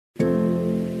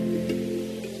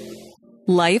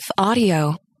Life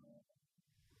Audio.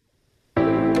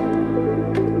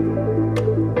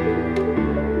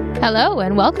 Hello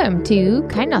and welcome to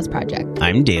Kindness Project.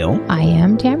 I'm Dale. I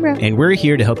am Tamra. And we're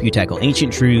here to help you tackle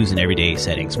ancient truths in everyday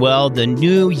settings. Well, the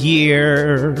new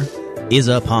year is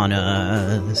upon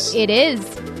us. It is.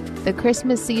 The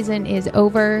Christmas season is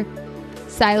over.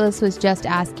 Silas was just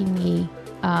asking me,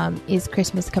 is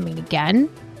Christmas coming again?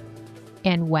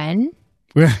 And when?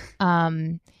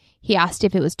 He asked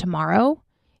if it was tomorrow.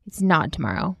 It's not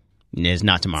tomorrow. It is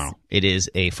not tomorrow. It is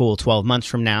a full 12 months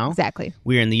from now. Exactly.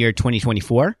 We're in the year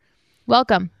 2024.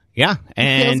 Welcome. Yeah.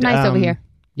 And it feels nice over here.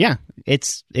 Yeah.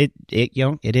 It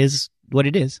is what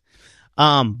it is.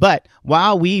 But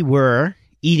while we were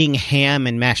eating ham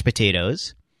and mashed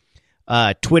potatoes,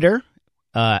 Twitter,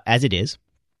 as it is,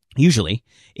 usually,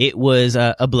 it was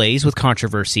ablaze with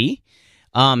controversy.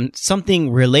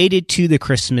 Something related to the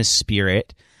Christmas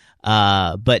spirit,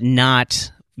 but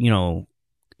not,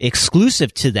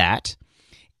 exclusive to that.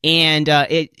 And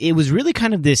it was really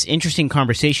kind of this interesting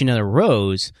conversation that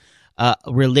arose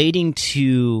relating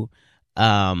to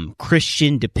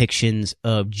Christian depictions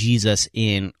of Jesus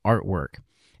in artwork.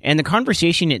 And the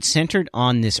conversation, it centered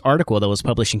on this article that was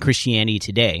published in Christianity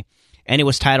Today. And it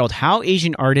was titled, How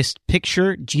Asian Artists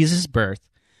Picture Jesus' Birth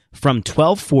from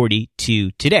 1240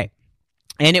 to Today.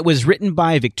 And it was written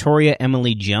by Victoria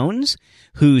Emily Jones,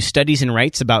 who studies and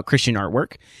writes about Christian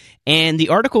artwork. And the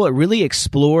article, it really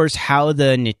explores how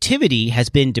the nativity has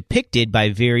been depicted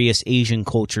by various Asian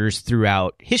cultures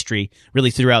throughout history, really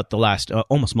throughout the last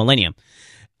almost millennium.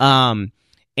 And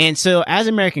so as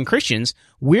American Christians,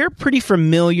 we're pretty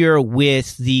familiar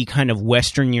with the kind of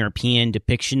Western European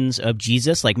depictions of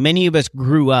Jesus. Like many of us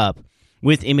grew up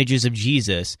with images of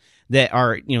Jesus that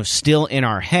are, still in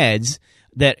our heads,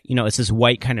 that, it's this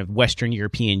white kind of Western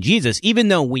European Jesus, even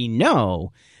though we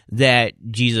know that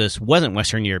Jesus wasn't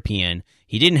Western European.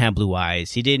 He didn't have blue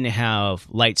eyes. He didn't have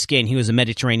light skin. He was a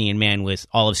Mediterranean man with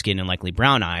olive skin and likely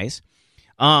brown eyes.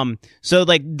 So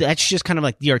that's just kind of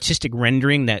like the artistic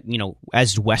rendering that,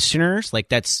 as Westerners,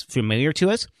 that's familiar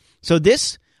to us. So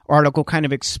this article kind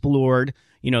of explored,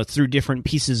 through different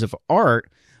pieces of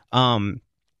art,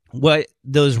 what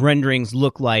those renderings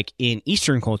look like in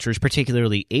Eastern cultures,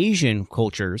 particularly Asian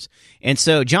cultures. And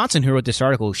so Johnson, who wrote this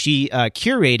article, she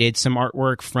curated some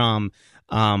artwork from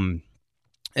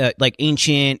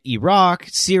ancient Iraq,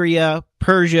 Syria,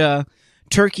 Persia,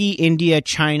 Turkey, India,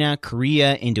 China,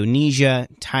 Korea, Indonesia,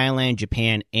 Thailand,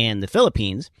 Japan, and the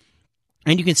Philippines.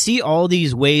 And you can see all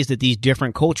these ways that these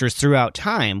different cultures throughout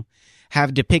time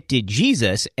have depicted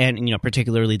Jesus, and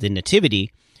particularly the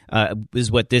nativity, is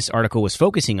what this article was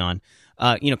focusing on,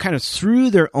 kind of through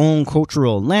their own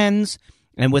cultural lens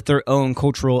and with their own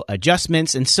cultural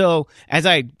adjustments. And so as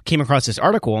I came across this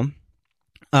article,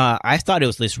 I thought it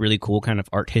was this really cool kind of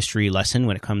art history lesson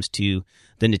when it comes to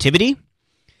the nativity.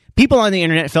 People on the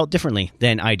internet felt differently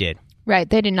than I did. Right.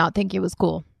 They did not think it was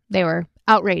cool. They were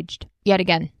outraged yet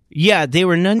again. Yeah, they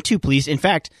were none too pleased. In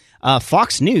fact,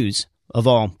 Fox News, of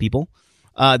all people,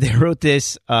 they wrote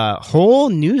this whole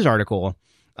news article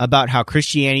about how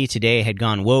Christianity Today had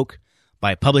gone woke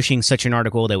by publishing such an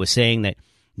article that was saying that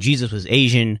Jesus was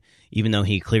Asian, even though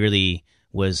he clearly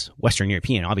was Western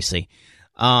European, obviously.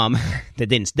 They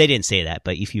didn't say that,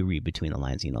 but if you read between the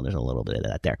lines, there's a little bit of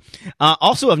that there.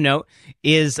 Also of note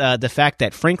is the fact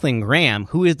that Franklin Graham,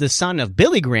 who is the son of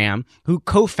Billy Graham, who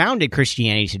co-founded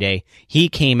Christianity Today, he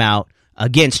came out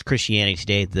against Christianity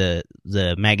Today,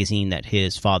 the magazine that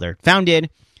his father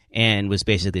founded, and was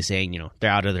basically saying,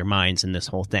 they're out of their minds in this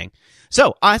whole thing.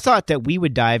 So I thought that we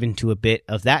would dive into a bit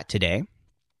of that today,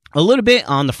 a little bit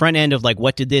on the front end of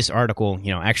what did this article,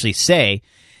 actually say,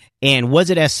 and was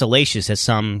it as salacious as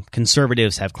some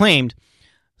conservatives have claimed?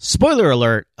 Spoiler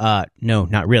alert, no,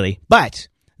 not really. But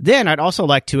then I'd also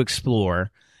like to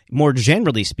explore, more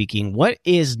generally speaking, what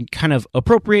is kind of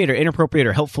appropriate or inappropriate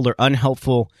or helpful or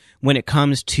unhelpful when it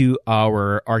comes to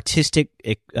our artistic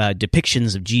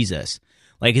depictions of Jesus.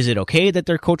 Is it okay that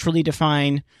they're culturally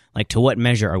defined? To what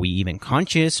measure are we even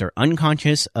conscious or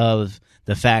unconscious of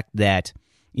the fact that,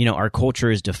 our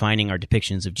culture is defining our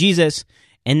depictions of Jesus?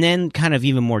 And then kind of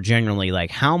even more generally,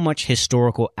 how much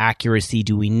historical accuracy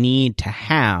do we need to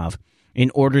have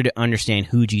in order to understand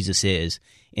who Jesus is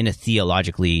in a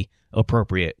theologically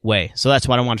appropriate way? So that's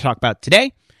what I want to talk about today,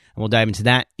 and we'll dive into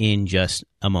that in just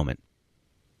a moment.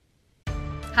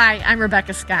 Hi, I'm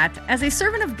Rebecca Scott. As a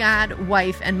servant of God,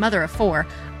 wife, and mother of 4,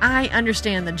 I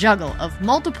understand the juggle of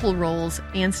multiple roles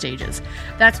and stages.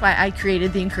 That's why I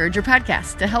created the Encourager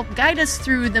podcast, to help guide us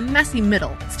through the messy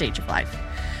middle stage of life.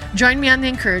 Join me on The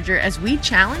Encourager as we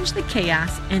challenge the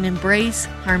chaos and embrace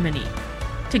harmony.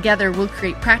 Together, we'll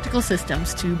create practical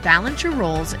systems to balance your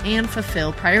roles and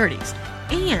fulfill priorities.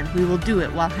 And we will do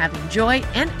it while having joy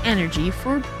and energy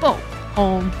for both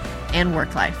home and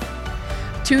work life.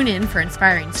 Tune in for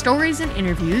inspiring stories and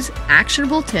interviews,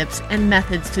 actionable tips, and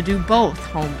methods to do both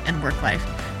home and work life.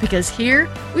 Because here,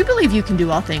 we believe you can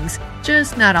do all things,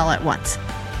 just not all at once.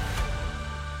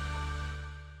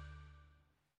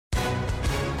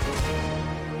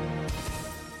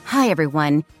 Hi,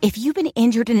 everyone. If you've been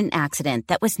injured in an accident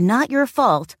that was not your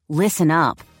fault, listen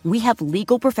up. We have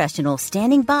legal professionals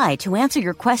standing by to answer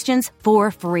your questions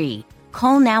for free.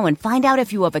 Call now and find out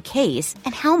if you have a case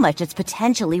and how much it's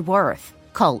potentially worth.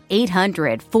 Call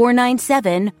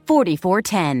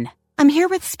 800-497-4410. I'm here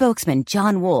with spokesman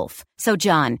John Wolf. So,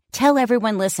 John, tell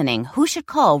everyone listening who should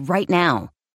call right now.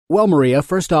 Well, Maria,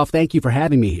 first off, thank you for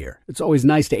having me here. It's always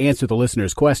nice to answer the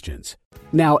listeners' questions.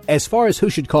 Now, as far as who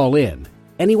should call in,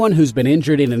 anyone who's been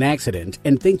injured in an accident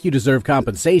and think you deserve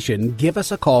compensation, give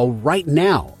us a call right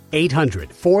now.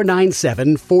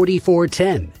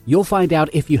 800-497-4410. You'll find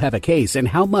out if you have a case and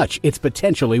how much it's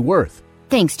potentially worth.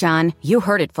 Thanks, John. You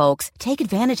heard it, folks. Take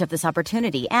advantage of this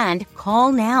opportunity and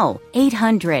call now.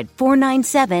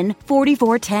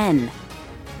 800-497-4410.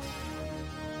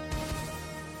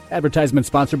 Advertisement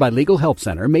sponsored by Legal Help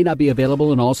Center. May not be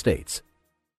available in all states.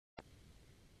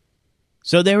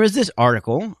 So there was this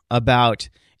article about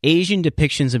Asian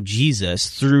depictions of Jesus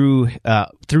through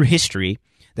history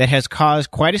that has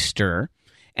caused quite a stir,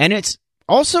 and it's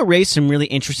also raised some really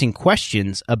interesting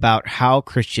questions about how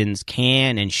Christians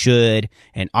can and should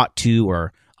and ought to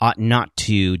or ought not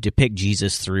to depict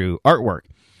Jesus through artwork.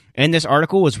 And this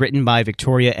article was written by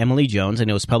Victoria Emily Jones,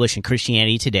 and it was published in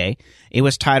Christianity Today. It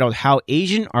was titled, How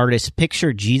Asian Artists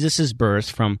Picture Jesus' Birth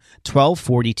from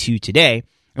 1242 Today,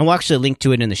 and we'll actually link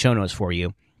to it in the show notes for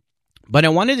you. But I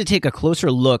wanted to take a closer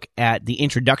look at the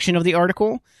introduction of the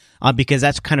article, because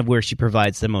that's kind of where she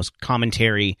provides the most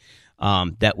commentary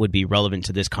that would be relevant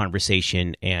to this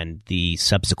conversation and the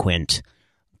subsequent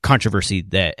controversy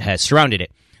that has surrounded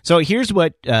it. So here's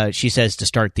what she says to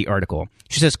start the article.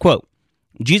 She says, quote,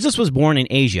 Jesus was born in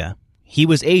Asia. He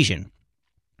was Asian.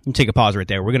 We'll take a pause right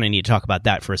there. We're going to need to talk about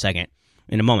that for a second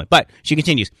in a moment. But she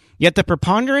continues, yet the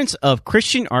preponderance of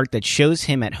Christian art that shows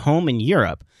him at home in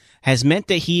Europe has meant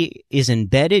that he is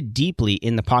embedded deeply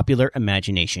in the popular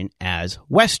imagination as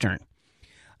Western.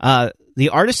 The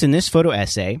artists in this photo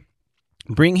essay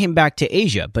bring him back to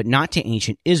Asia, but not to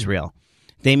ancient Israel.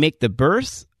 They make the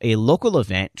birth a local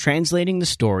event, translating the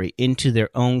story into their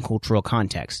own cultural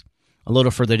context. A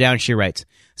little further down, she writes,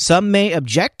 some may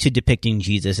object to depicting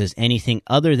Jesus as anything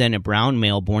other than a brown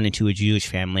male born into a Jewish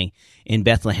family in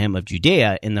Bethlehem of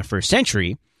Judea in the first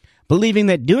century, believing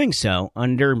that doing so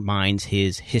undermines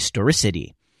his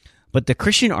historicity. But the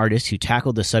Christian artists who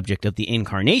tackle the subject of the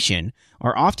incarnation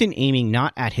are often aiming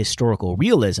not at historical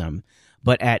realism,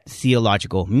 but at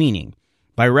theological meaning.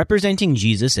 By representing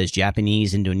Jesus as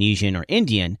Japanese, Indonesian, or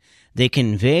Indian, they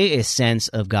convey a sense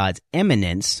of God's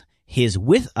immanence, his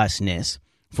with-usness,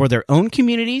 for their own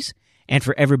communities, and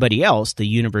for everybody else, the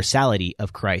universality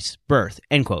of Christ's birth,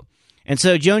 end quote. And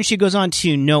so Joan, she goes on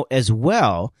to note as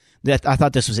well that I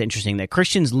thought this was interesting, that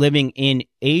Christians living in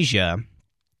Asia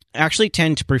actually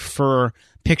tend to prefer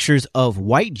pictures of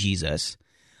white Jesus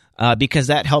because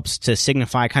that helps to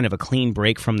signify kind of a clean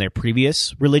break from their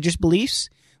previous religious beliefs,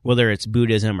 whether it's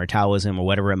Buddhism or Taoism or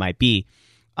whatever it might be,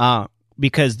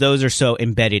 because those are so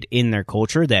embedded in their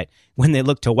culture that when they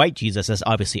look to white Jesus, that's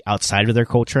obviously outside of their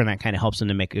culture, and that kind of helps them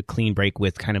to make a clean break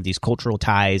with kind of these cultural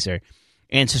ties or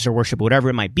ancestor worship, whatever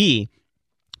it might be,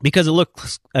 because it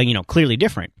looks clearly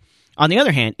different. On the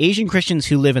other hand, Asian Christians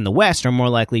who live in the West are more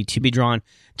likely to be drawn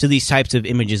to these types of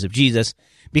images of Jesus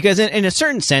because in a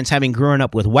certain sense, having grown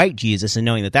up with white Jesus and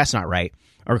knowing that that's not right,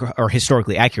 or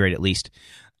historically accurate at least,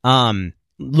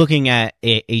 looking at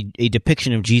a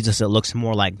depiction of Jesus that looks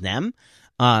more like them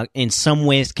in some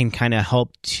ways can kind of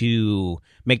help to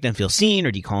make them feel seen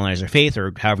or decolonize their faith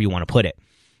or however you want to put it.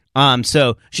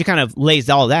 So she kind of lays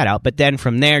all that out, but then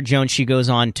from there, Joan, she goes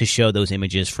on to show those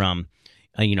images from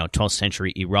 12th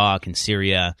century Iraq and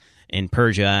Syria and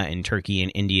Persia and Turkey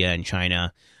and India and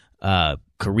China,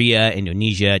 Korea,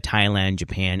 Indonesia, Thailand,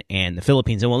 Japan, and the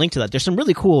Philippines. And we'll link to that. There's some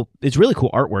really cool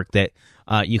artwork that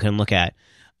you can look at.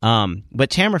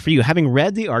 But Tamara, for you, having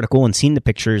read the article and seen the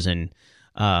pictures and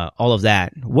all of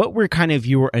that, what were kind of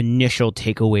your initial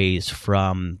takeaways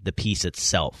from the piece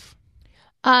itself?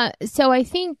 So I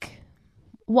think,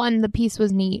 one, the piece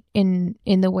was neat in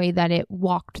the way that it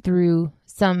walked through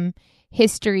some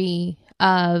history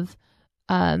of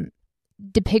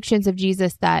depictions of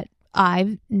Jesus that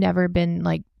I've never been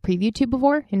like preview to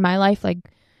before in my life. Like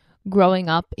growing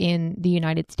up in the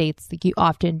United States, like you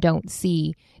often don't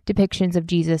see depictions of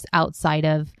Jesus outside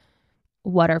of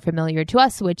what are familiar to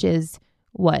us, which is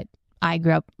what I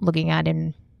grew up looking at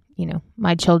in,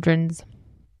 my children's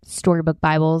storybook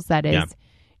Bibles. That is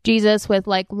Jesus with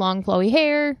like long flowy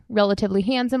hair, relatively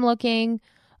handsome looking,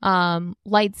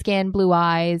 light skin, blue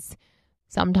eyes,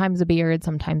 sometimes a beard,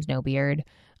 sometimes no beard,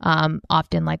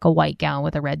 often like a white gown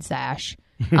with a red sash,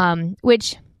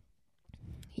 which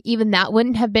even that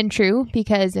wouldn't have been true,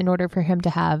 because in order for him to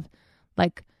have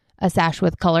like a sash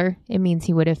with color, it means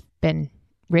he would have been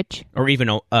rich, or even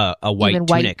a white even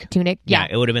tunic. White tunic. Yeah,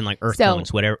 it would have been like earth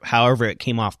tones, whatever. However, it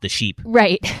came off the sheep.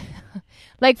 Right.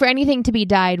 Like for anything to be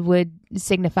dyed would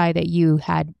signify that you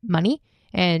had money,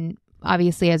 and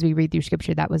obviously, as we read through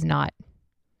Scripture, that was not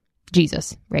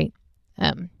Jesus, right?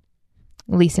 At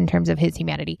least in terms of his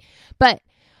humanity. But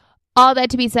all that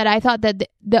to be said, I thought that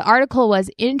the article was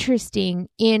interesting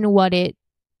in what it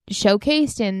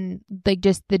showcased and like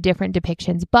just the different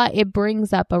depictions, but it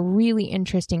brings up a really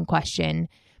interesting question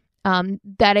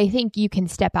that I think you can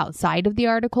step outside of the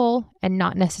article and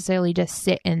not necessarily just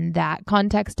sit in that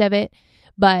context of it,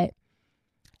 but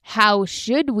how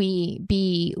should we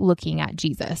be looking at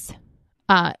Jesus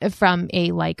from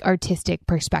a like artistic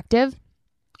perspective?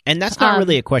 And that's not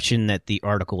really a question that the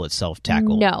article itself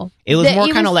tackled. No. It was more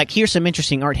kind of like, here's some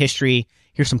interesting art history,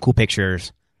 here's some cool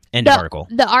pictures, end of article.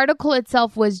 The article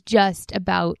itself was just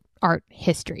about art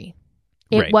history.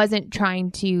 It wasn't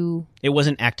trying to... It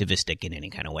wasn't activistic in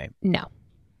any kind of way. No.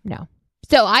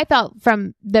 So I felt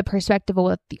from the perspective of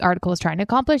what the article was trying to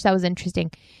accomplish, that was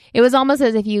interesting. It was almost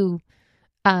as if you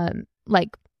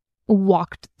like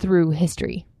walked through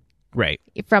history. Right.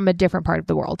 From a different part of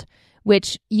the world,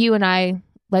 which you and I...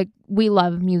 Like, we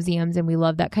love museums and we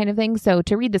love that kind of thing. So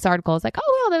to read this article, it's like,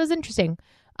 oh, wow, that was interesting.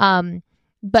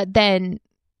 But then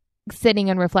sitting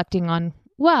and reflecting on,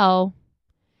 well,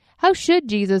 how should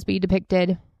Jesus be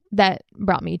depicted? That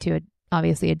brought me to,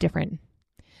 obviously, a different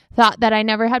thought that I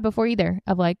never had before either.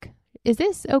 Of like, is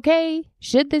this okay?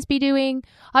 Should this be doing?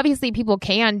 Obviously, people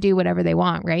can do whatever they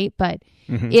want, right? But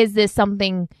is this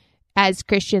something, as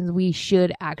Christians, we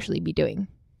should actually be doing?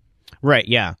 Right,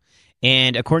 yeah.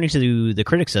 And according to the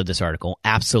critics of this article,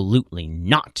 absolutely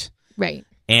not. Right.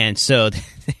 And so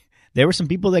there were some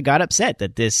people that got upset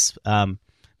that this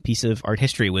piece of art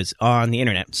history was on the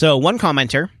internet. So one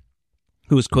commenter,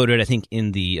 who was quoted, I think,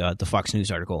 in the Fox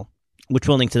News article, which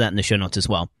we'll link to that in the show notes as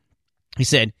well, he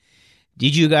said,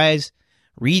 "Did you guys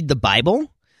read the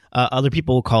Bible?" Other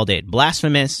people called it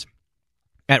blasphemous.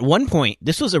 At one point,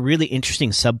 this was a really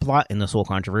interesting subplot in this whole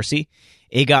controversy.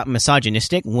 It got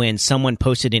misogynistic when someone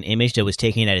posted an image that was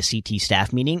taken at a CT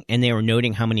staff meeting, and they were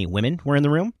noting how many women were in the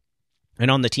room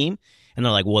and on the team. And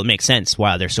they're like, well, it makes sense.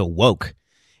 Wow, they're so woke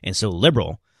and so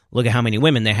liberal. Look at how many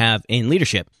women they have in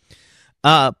leadership.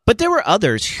 But there were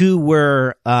others who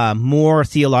were more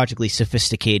theologically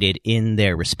sophisticated in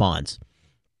their response.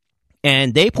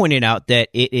 And they pointed out that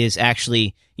it is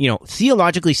actually,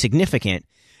 theologically significant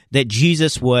that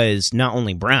Jesus was not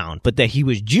only brown, but that he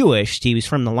was Jewish, he was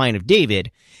from the line of David,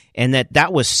 and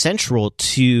that was central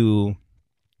to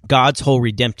God's whole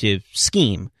redemptive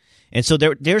scheme. And so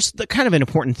there's the kind of an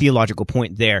important theological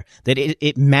point there, that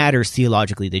it matters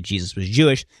theologically that Jesus was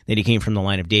Jewish, that he came from the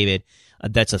line of David.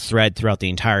 That's a thread throughout the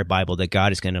entire Bible, that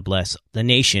God is going to bless the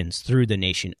nations through the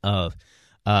nation of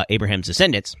Abraham's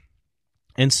descendants.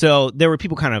 And so there were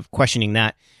people kind of questioning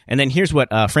that. And then here's what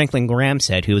Franklin Graham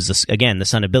said, who was, again, the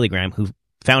son of Billy Graham, who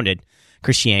founded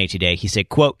Christianity Today. He said,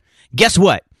 quote, "Guess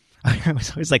what?" I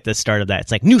was always like the start of that.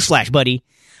 It's like, newsflash, buddy.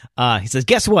 He says,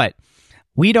 "Guess what?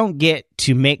 We don't get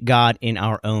to make God in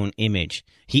our own image.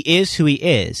 He is who he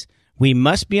is. We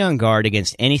must be on guard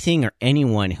against anything or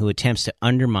anyone who attempts to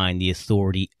undermine the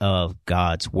authority of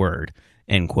God's word,"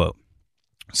 end quote.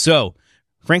 So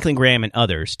Franklin Graham and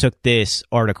others took this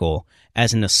article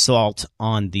as an assault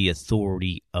on the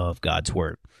authority of God's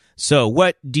word. So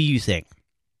what do you think?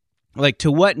 Like, to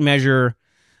what measure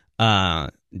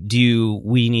do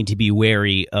we need to be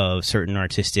wary of certain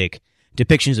artistic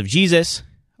depictions of Jesus?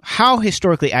 How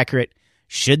historically accurate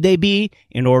should they be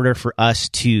in order for us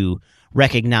to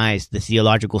recognize the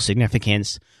theological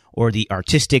significance or the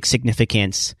artistic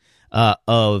significance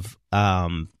of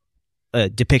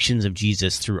depictions of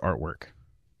Jesus through artwork?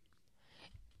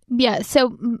 Yeah,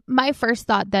 so my first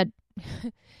thought that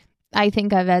I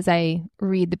think of as I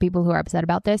read the people who are upset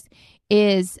about this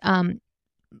is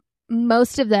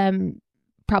most of them,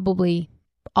 probably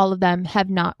all of them, have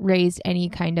not raised any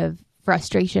kind of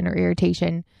frustration or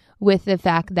irritation with the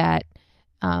fact that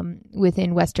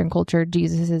within Western culture,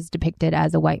 Jesus is depicted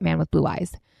as a white man with blue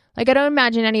eyes. Like, I don't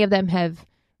imagine any of them have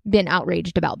been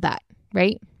outraged about that,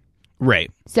 right? Right.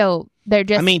 So they're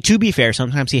just... I mean, to be fair,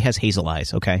 sometimes he has hazel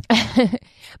eyes, okay?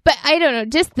 But I don't know,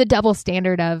 just the double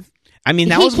standard of... I mean,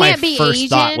 that he was my can't be first Asian.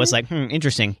 thought, was like,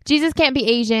 interesting. Jesus can't be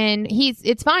Asian.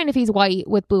 It's fine if he's white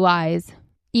with blue eyes,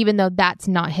 even though that's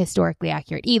not historically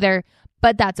accurate either,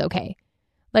 but that's okay.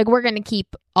 Like, we're going to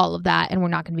keep all of that, and we're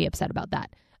not going to be upset about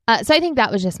that. So I think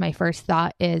that was just my first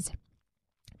thought, is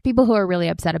people who are really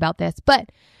upset about this. But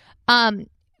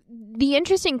the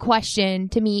interesting question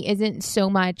to me isn't so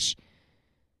much,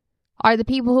 are the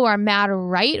people who are mad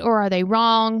right, or are they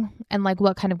wrong? And like,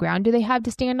 what kind of ground do they have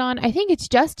to stand on? I think it's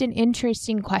just an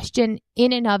interesting question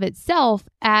in and of itself,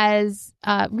 as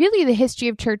really the history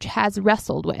of church has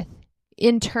wrestled with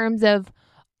in terms of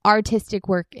artistic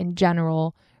work in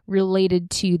general related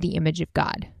to the image of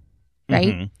God,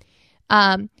 right?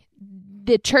 Mm-hmm.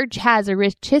 The church has a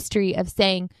rich history of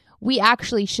saying we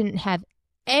actually shouldn't have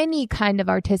any kind of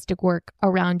artistic work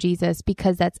around Jesus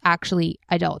because that's actually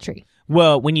idolatry.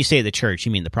 Well, when you say the church,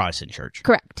 you mean the Protestant church.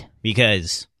 Correct.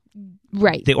 Because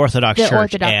the Orthodox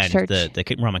Church and Church,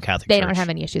 the Roman Catholic they Church, don't have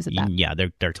any issues with that. Yeah,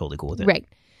 they're totally cool with it. Right.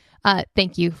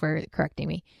 Thank you for correcting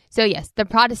me. So yes, the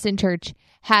Protestant Church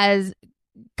has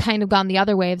kind of gone the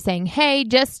other way of saying, hey,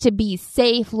 just to be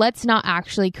safe, let's not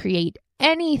actually create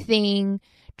anything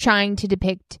trying to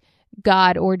depict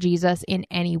God or Jesus in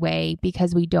any way,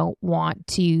 because we don't want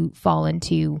to fall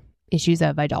into issues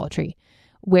of idolatry,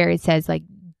 where it says, like,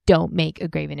 don't make a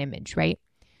graven image, right?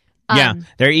 Yeah,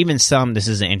 there are even some, this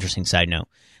is an interesting side note,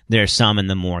 there are some in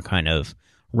the more kind of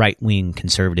right-wing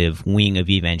conservative wing of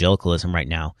evangelicalism right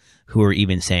now who are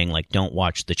even saying, like, don't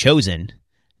watch The Chosen,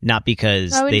 not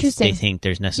because they think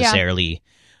there's necessarily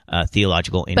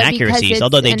theological inaccuracies,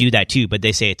 although they do that too, but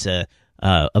they say it's a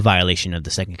violation of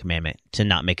the second commandment to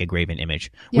not make a graven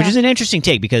image, which is an interesting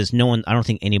take, because I don't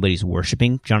think anybody's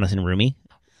worshiping Jonathan Rumi.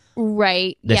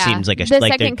 Right. That seems like the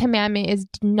second commandment is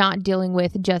not dealing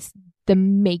with just the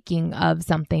making of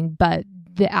something, but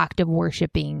the act of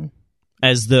worshiping,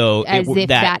 as though if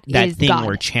that is thing God.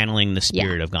 Were channeling the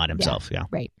spirit of God himself. Yeah.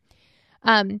 Right.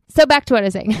 So back to what I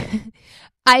was saying.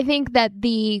 I think that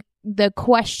the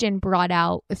question brought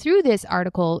out through this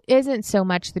article isn't so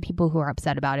much the people who are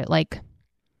upset about it. Like,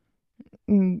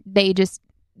 they just,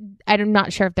 I'm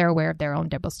not sure if they're aware of their own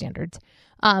double standards.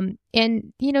 And,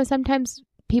 sometimes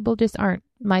people just aren't,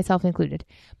 myself included.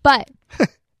 But,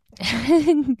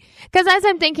 because as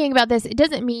I'm thinking about this, it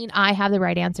doesn't mean I have the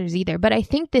right answers either. But I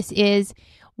think this is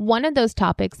one of those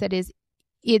topics that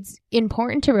it's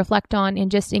important to reflect on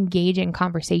and just engage in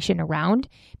conversation around,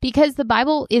 because the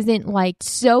Bible isn't like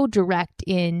so direct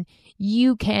in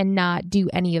you cannot do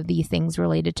any of these things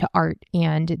related to art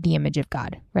and the image of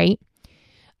God, right?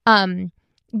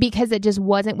 Because it just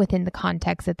wasn't within the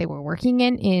context that they were working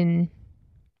in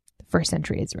first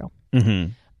century Israel.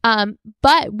 Mm-hmm.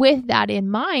 But with that in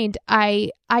mind, I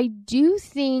do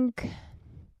think,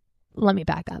 let me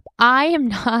back up. I am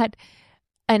not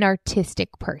an artistic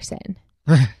person.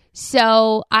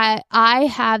 So I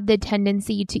have the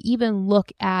tendency to even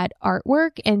look at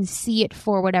artwork and see it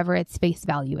for whatever its face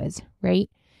value is, right?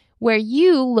 Where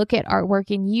you look at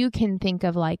artwork and you can think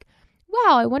of like,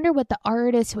 wow, I wonder what the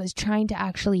artist was trying to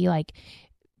actually like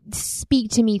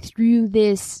speak to me through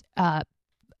this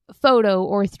photo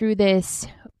or through this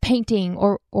painting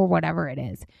or whatever it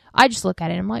is. I just look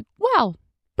at it and I'm like, wow,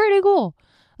 pretty cool.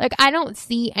 Like, I don't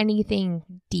see anything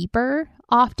deeper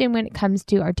often when it comes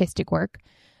to artistic work.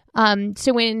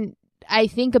 So when I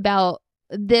think about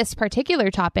this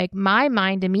particular topic, my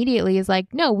mind immediately is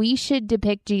like, no, we should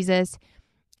depict Jesus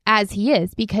as he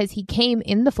is, because he came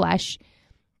in the flesh.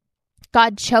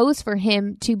 God chose for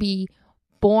him to be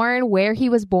born where he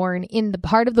was born, in the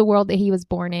part of the world that he was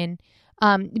born in,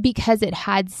 because it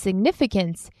had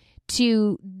significance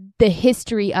to the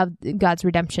history of God's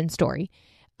redemption story.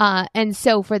 And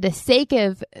so for the sake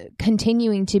of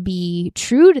continuing to be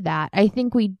true to that, I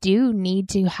think we do need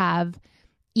to have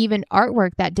even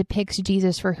artwork that depicts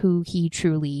Jesus for who he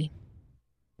truly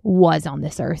was on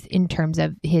this earth in terms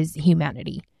of his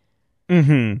humanity.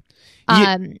 Mm-hmm.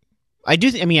 I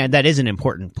do. That is an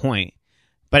important point,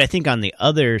 but I think on the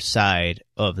other side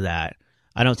of that,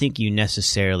 I don't think you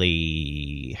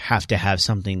necessarily have to have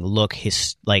something look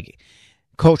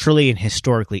culturally and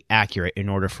historically accurate in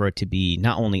order for it to be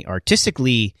not only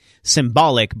artistically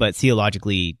symbolic, but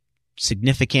theologically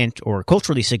significant or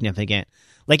culturally significant.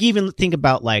 Like, even think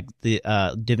about like the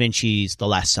Da Vinci's The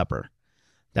Last Supper,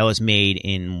 that was made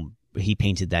he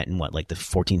painted that in the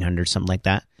 1400s, something like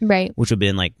that, right? Which would have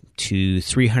been like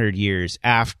 200-300 years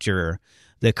after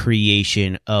the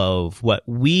creation of what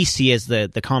we see as the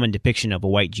common depiction of a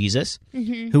white Jesus,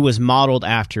 mm-hmm. who was modeled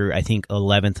after, I think,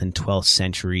 11th and 12th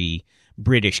century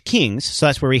British kings. So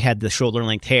that's where we had the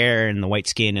shoulder-length hair and the white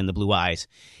skin and the blue eyes.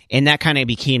 And that kind of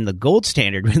became the gold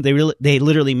standard. They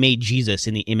literally made Jesus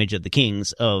in the image of the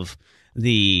kings of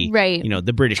the,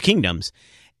 the British kingdoms.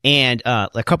 And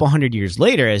a couple hundred years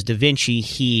later, as Da Vinci,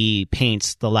 he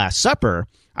paints The Last Supper,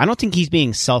 I don't think he's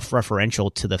being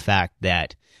self-referential to the fact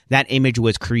that that image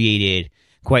was created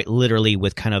quite literally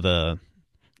with kind of a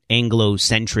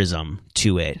Anglocentrism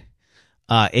to it.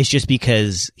 It's just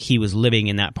because he was living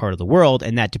in that part of the world,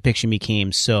 and that depiction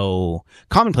became so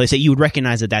commonplace that you would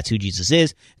recognize that that's who Jesus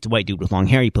is. It's a white dude with long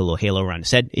hair. You put a little halo around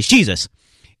his head. It's Jesus.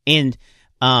 And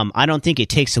I don't think it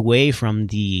takes away from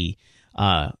the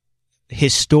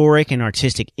historic and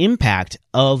artistic impact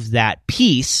of that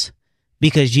piece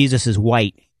because Jesus is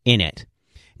white in it.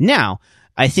 Now,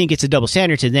 I think it's a double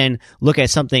standard to then look at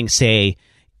something, say,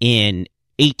 in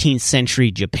 18th century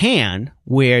Japan,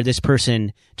 where this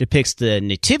person depicts the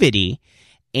nativity,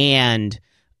 and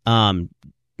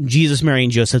Jesus, Mary,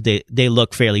 and Joseph, they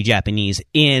look fairly Japanese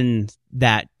in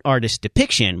that artist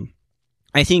depiction.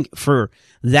 I think for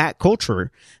that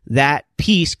culture, that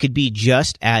piece could be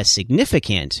just as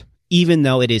significant, even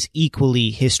though it is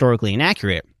equally historically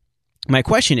inaccurate. My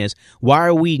question is, why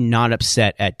are we not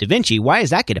upset at Da Vinci? Why is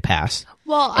that going to pass?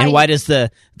 Well, why does the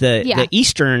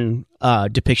Eastern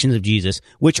depictions of Jesus,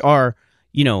 which are,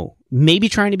 maybe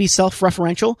trying to be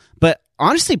self-referential, but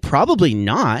honestly, probably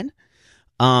not.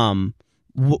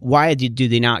 Why do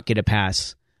they not get a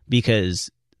pass?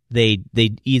 Because they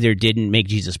either didn't make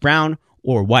Jesus brown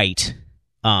or white,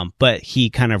 but he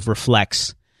kind of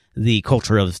reflects the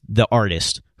culture of the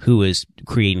artist who is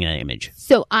creating that image.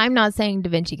 So I'm not saying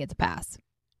Da Vinci gets a pass.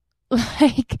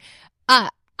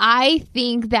 I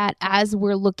think that as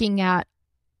we're looking at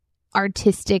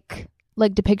artistic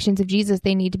depictions of Jesus,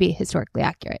 they need to be historically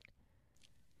accurate.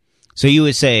 So you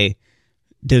would say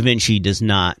Da Vinci does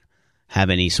not have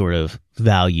any sort of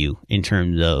value in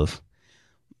terms of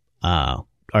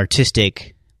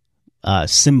artistic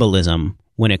symbolism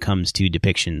when it comes to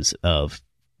depictions of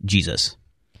Jesus.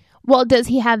 Well, does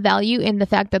he have value in the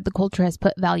fact that the culture has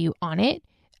put value on it?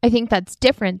 I think that's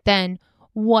different than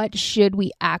what should we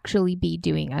actually be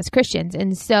doing as Christians.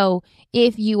 And so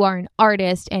if you are an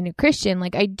artist and a Christian,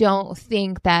 I don't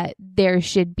think that there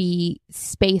should be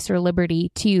space or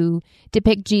liberty to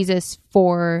depict Jesus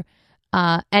for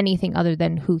anything other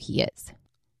than who he is.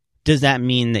 Does that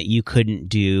mean that you couldn't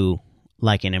do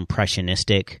an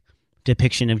impressionistic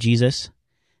depiction of Jesus?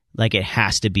 It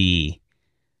has to be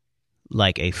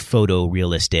a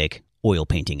photorealistic oil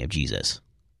painting of Jesus?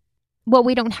 Well,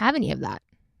 we don't have any of that.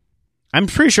 I'm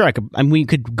pretty sure we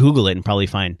could Google it and probably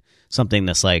find something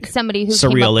that's somebody who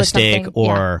surrealistic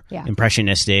or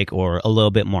impressionistic or a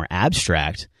little bit more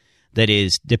abstract that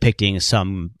is depicting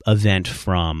some event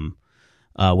from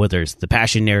whether it's the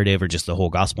Passion narrative or just the whole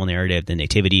gospel narrative, the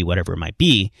nativity, whatever it might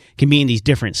be, can be in these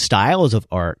different styles of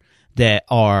art that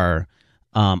are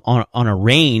on a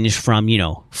range from,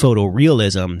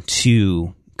 photorealism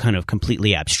to kind of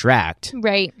completely abstract.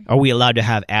 Right. Are we allowed to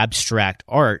have abstract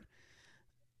art,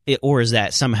 or is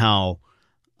that somehow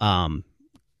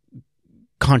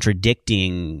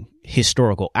contradicting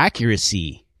historical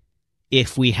accuracy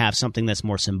if we have something that's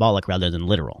more symbolic rather than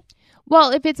literal?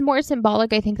 Well, if it's more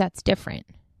symbolic, I think that's different.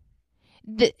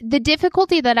 The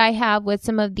difficulty that I have with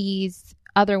some of these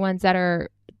other ones that are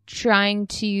trying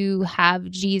to have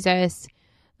Jesus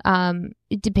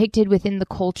depicted within the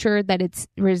culture that it's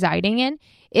residing in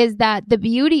is that the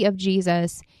beauty of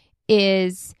Jesus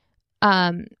is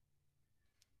the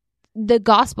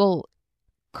gospel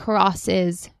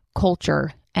crosses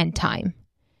culture and time.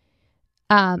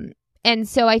 And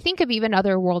so I think of even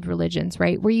other world religions,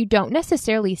 right, where you don't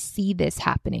necessarily see this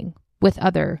happening with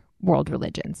other world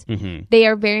religions. Mm-hmm. They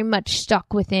are very much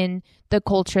stuck within the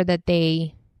culture that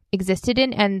they existed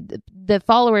in, and the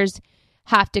followers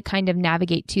have to kind of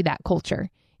navigate to that culture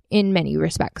in many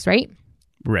respects, right?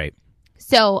 Right.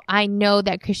 So I know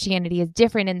that Christianity is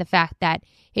different in the fact that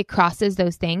it crosses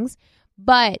those things,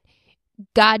 but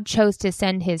God chose to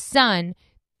send his son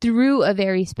through a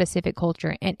very specific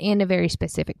culture and in a very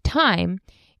specific time.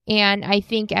 And I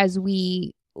think as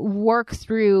we work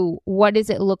through what does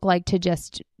it look like to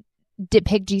just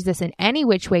depict Jesus in any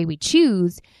which way we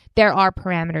choose, there are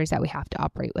parameters that we have to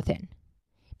operate within.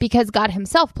 Because God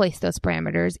himself placed those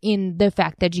parameters in the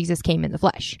fact that Jesus came in the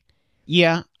flesh.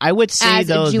 Yeah, I would say, as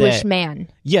though, a Jewish man.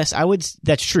 Yes, I would.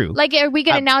 That's true. Are we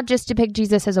going to now just depict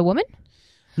Jesus as a woman?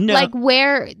 No.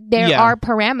 Where there are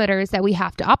parameters that we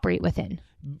have to operate within.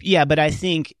 Yeah, but I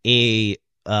think a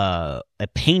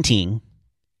painting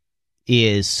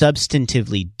is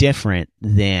substantively different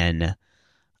than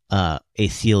a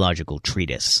theological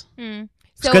treatise.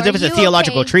 So Because if it's a are you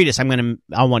theological okay- treatise,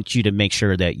 I want you to make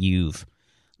sure that you've,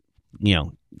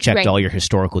 checked Right. all your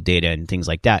historical data and things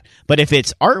like that. But if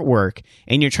it's artwork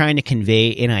and you're trying to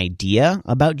convey an idea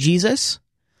about Jesus,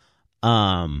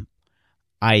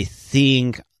 I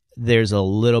think there's a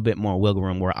little bit more wiggle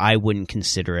room where I wouldn't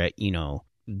consider it,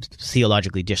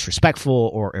 theologically disrespectful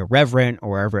or irreverent or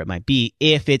wherever it might be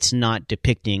if it's not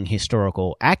depicting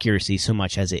historical accuracy so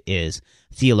much as it is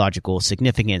theological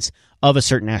significance of a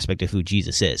certain aspect of who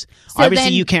Jesus is. So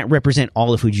Obviously, then- you can't represent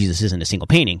all of who Jesus is in a single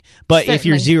painting, but if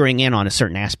you're Certainly. zeroing in on a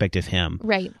certain aspect of him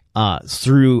Right.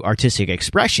 through artistic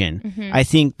expression, I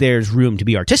think there's room to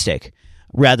be artistic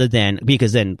rather than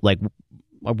because then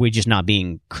we're just not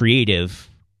being creative.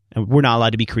 And we're not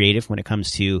allowed to be creative when it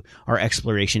comes to our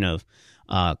exploration of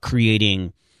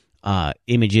creating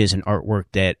images and artwork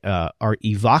that are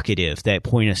evocative, that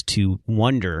point us to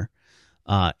wonder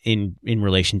in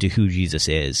relation to who Jesus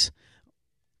is.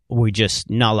 We're just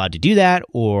not allowed to do that,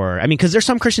 because there's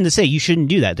some Christians that say you shouldn't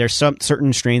do that. There's some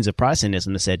certain strains of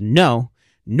Protestantism that said no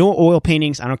oil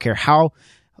paintings. I don't care how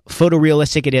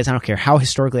photorealistic it is. I don't care how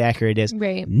historically accurate it is.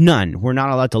 Right. None. We're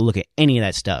not allowed to look at any of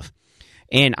that stuff.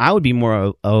 And I would be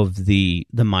more of the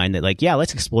mind that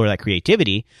let's explore that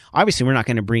creativity. Obviously, we're not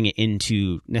going to bring it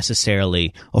into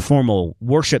necessarily a formal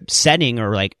worship setting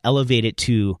or elevate it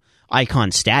to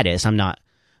icon status. I'm not,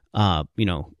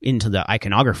 into the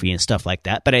iconography and stuff like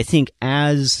that. But I think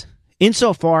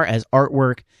insofar as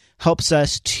artwork helps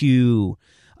us to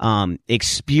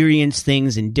experience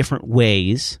things in different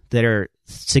ways that are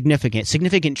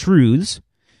significant truths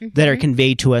that are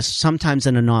conveyed to us sometimes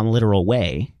in a non-literal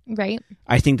way. Right.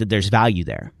 I think that there's value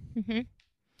there.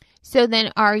 So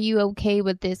then are you okay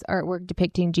with this artwork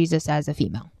depicting Jesus as a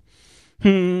female?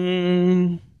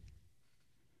 I'm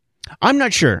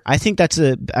not sure. I think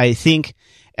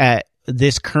at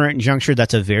this current juncture,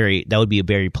 that would be a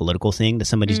very political thing that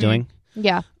somebody's doing.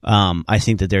 Yeah. I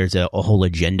think that there's a whole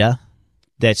agenda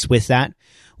that's with that.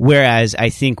 Whereas I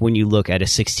think when you look at a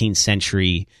 16th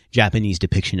century Japanese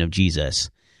depiction of Jesus,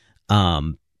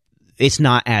 it's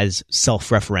not as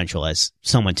self-referential as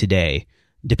someone today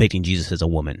depicting Jesus as a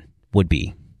woman would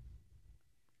be,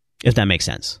 if that makes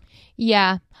sense.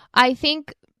 Yeah. I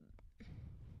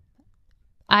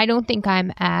don't think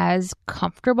I'm as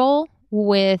comfortable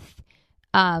with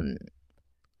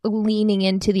leaning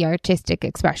into the artistic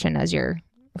expression, as you're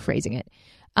phrasing it,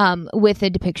 with a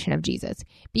depiction of Jesus.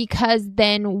 Because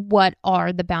then what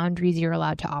are the boundaries you're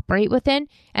allowed to operate within?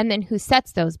 And then who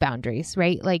sets those boundaries,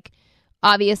 right?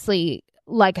 Obviously,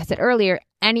 like I said earlier,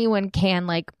 anyone can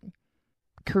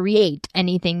create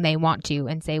anything they want to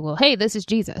and say, well, hey, this is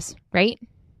Jesus, right?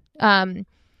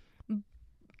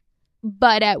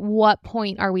 But at what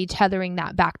point are we tethering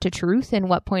that back to truth? And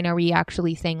what point are we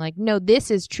actually saying no, this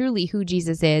is truly who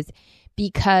Jesus is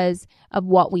because of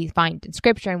what we find in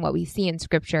Scripture and what we see in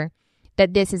Scripture,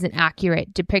 that this is an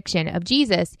accurate depiction of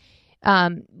Jesus,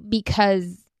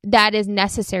 because that is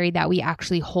necessary that we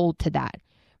actually hold to that,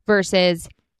 versus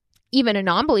even a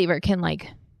non-believer can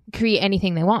create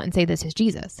anything they want and say this is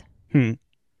Jesus.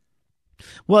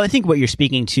 Well, I think what you're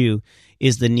speaking to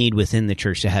is the need within the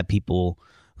church to have people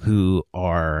who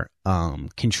are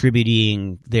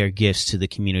contributing their gifts to the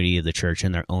community of the church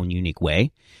in their own unique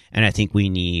way. And I think we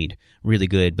need really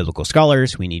good biblical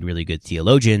scholars. We need really good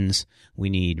theologians. We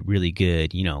need really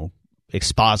good,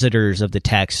 expositors of the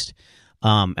text.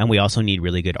 And we also need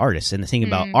really good artists. And the thing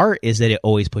about art is that it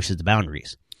always pushes the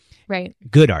boundaries. Right.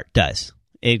 Good art does.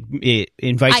 It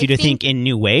invites you to think in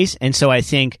new ways. And so I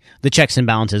think the checks and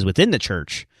balances within the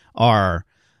church are,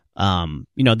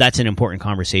 that's an important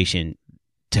conversation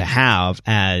to have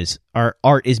as our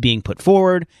art is being put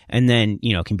forward and then,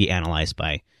 can be analyzed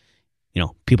by,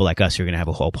 people like us who are going to have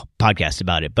a whole podcast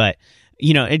about it. But,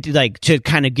 to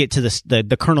kind of get to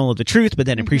the kernel of the truth, but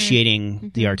then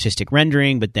appreciating the artistic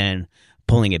rendering, but then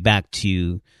pulling it back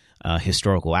to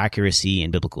historical accuracy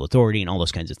and biblical authority and all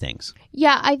those kinds of things.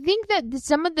 Yeah, I think that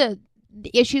some of the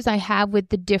issues I have with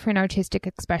the different artistic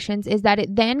expressions is that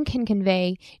it then can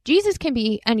convey Jesus can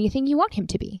be anything you want him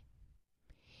to be.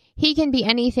 He can be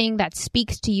anything that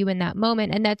speaks to you in that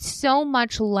moment. And that's so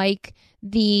much like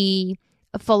the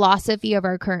philosophy of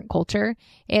our current culture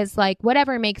is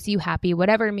whatever makes you happy,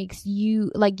 whatever makes you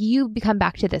you become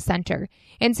back to the center.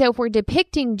 And so if we're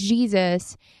depicting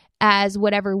Jesus as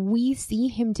whatever we see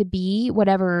him to be,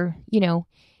 whatever,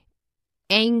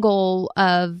 angle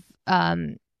of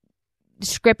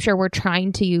Scripture we're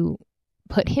trying to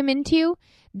put him into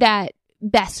that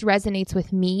best resonates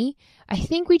with me, I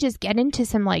think we just get into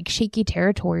some shaky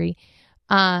territory.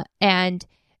 And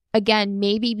again,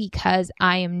 maybe because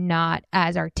I am not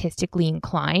as artistically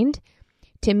inclined,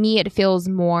 to me it feels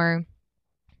more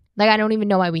Like, I don't even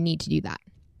know why we need to do that.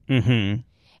 Mm-hmm.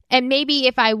 And maybe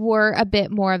if I were a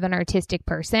bit more of an artistic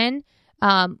person,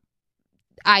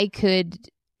 I could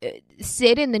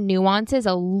sit in the nuances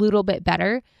a little bit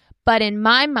better. But in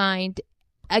my mind,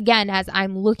 again, as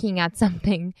I'm looking at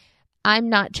something, I'm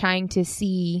not trying to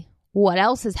see what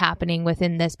else is happening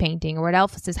within this painting or what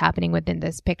else is happening within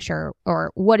this picture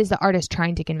or what is the artist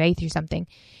trying to convey through something.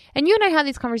 And you and I have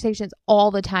these conversations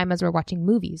all the time as we're watching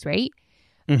movies, right?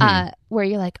 Mm-hmm. Where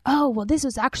you're like, oh, well, this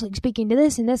was actually speaking to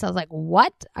this and this. I was like,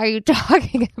 what are you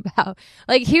talking about?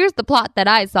 Like, here's the plot that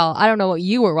I saw. I don't know what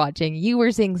you were watching. You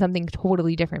were seeing something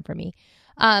totally different from me.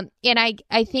 And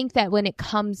I think that when it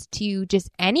comes to just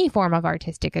any form of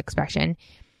artistic expression,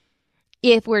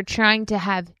 if we're trying to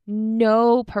have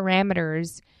no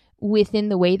parameters within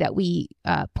the way that we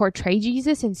portray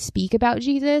Jesus and speak about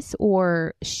Jesus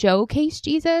or showcase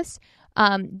Jesus,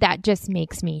 that just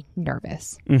makes me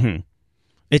nervous. Mm-hmm.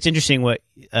 It's interesting what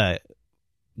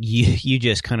you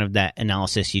just kind of that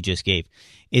analysis you just gave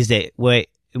is that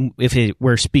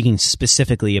we're speaking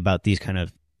specifically about these kind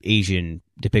of Asian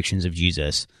depictions of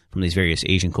Jesus from these various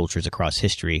Asian cultures across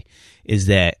history, is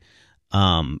that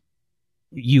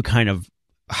you kind of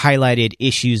highlighted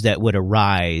issues that would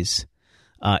arise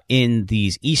in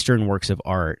these Eastern works of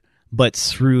art, but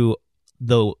through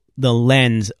the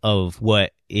lens of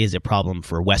what is a problem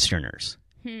for Westerners.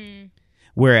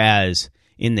 Whereas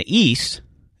in the East,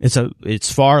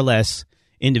 it's far less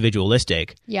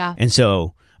individualistic. Yeah. And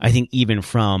so I think even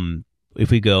from, if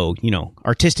we go,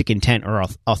 artistic intent or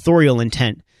authorial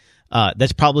intent,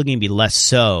 that's probably going to be less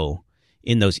so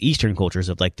in those Eastern cultures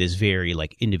of like this very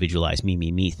like individualized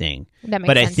me thing. That makes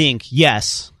but sense. I think,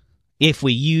 yes, if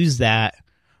we use that,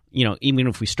 even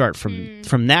if we start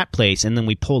from that place and then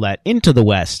we pull that into the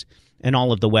West and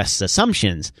all of the West's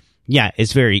assumptions, yeah,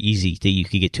 it's very easy that you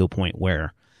could get to a point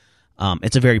where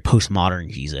it's a very postmodern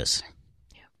Jesus.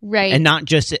 Right. And not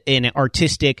just an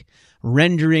artistic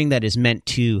rendering that is meant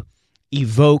to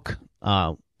evoke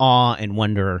awe and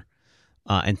wonder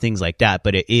and things like that,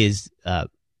 but it is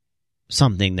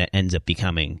something that ends up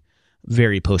becoming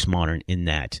very postmodern in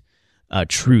that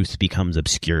truth becomes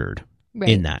obscured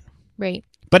in that. Right.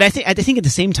 But I think at the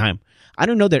same time, I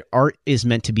don't know that art is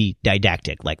meant to be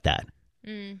didactic like that.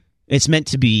 It's meant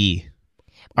to be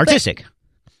artistic.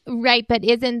 Right, but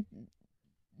isn't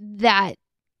that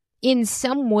in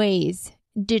some ways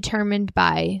determined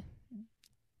by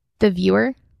the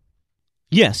viewer?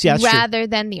 Yes, yeah, that's rather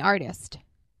than the artist.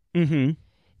 Mm-hmm.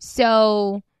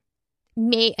 So,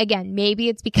 maybe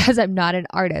it's because I'm not an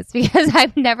artist, because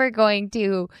I'm never going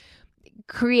to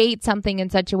create something in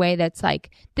such a way that's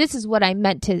like, this is what I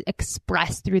meant to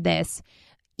express through this,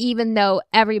 even though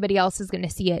everybody else is going to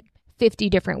see it 50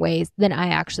 different ways than I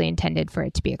actually intended for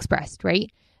it to be expressed, right?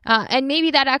 And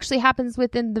maybe that actually happens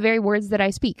within the very words that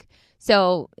I speak.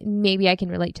 So maybe I can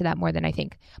relate to that more than I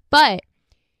think. But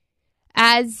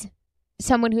as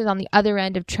someone who's on the other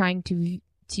end of trying to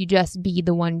just be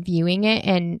the one viewing it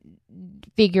and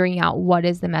figuring out what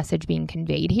is the message being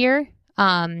conveyed here,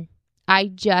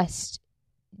 I just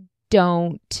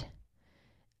don't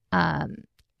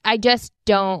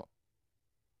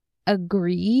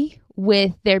agree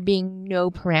with there being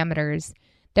no parameters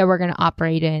that we're going to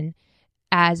operate in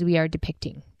as we are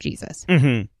depicting Jesus.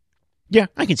 Mm-hmm. Yeah,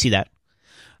 I can see that.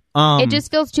 It just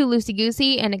feels too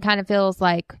loosey-goosey, and it kind of feels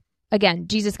like, again,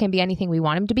 Jesus can be anything we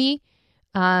want him to be,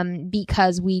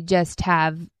 because we just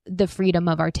have the freedom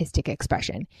of artistic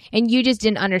expression. And you just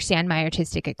didn't understand my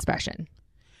artistic expression.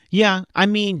 Yeah, I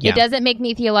mean, yeah. It doesn't make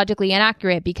me theologically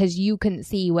inaccurate because you couldn't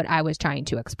see what I was trying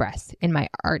to express in my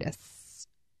artists.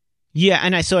 Yeah,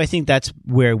 and I think that's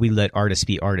where we let artists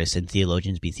be artists and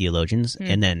theologians be theologians,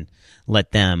 and then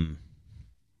let them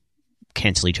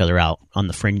cancel each other out on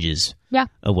the fringes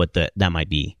of what that might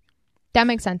be. That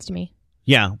makes sense to me.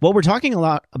 Yeah, what we're talking a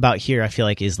lot about here, I feel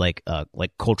like, is like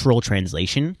cultural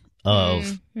translation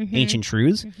of ancient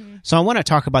truths. Mm-hmm. So I want to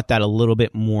talk about that a little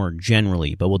bit more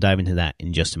generally, but we'll dive into that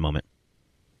in just a moment.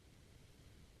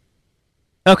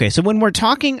 Okay, so when we're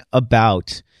talking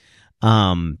about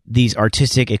these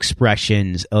artistic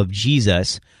expressions of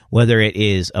Jesus, whether it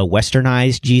is a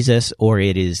westernized Jesus or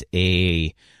it is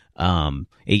a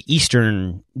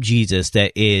Eastern Jesus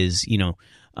that is,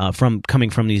 coming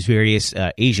from these various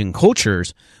Asian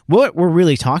cultures, what we're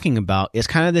really talking about is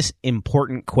kind of this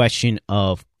important question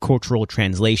of cultural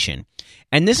translation.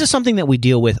 And this is something that we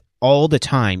deal with all the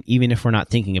time, even if we're not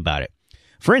thinking about it.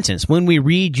 For instance, when we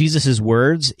read Jesus'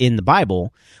 words in the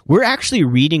Bible, we're actually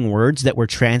reading words that were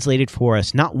translated for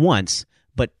us not once,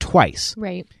 but twice.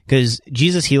 Right. Because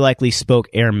Jesus, he likely spoke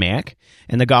Aramaic,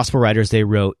 and the gospel writers, they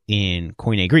wrote in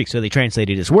Koine Greek. So they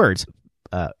translated his words,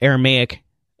 Aramaic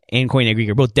and Koine Greek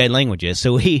are both dead languages.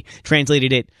 So he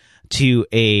translated it to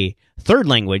a third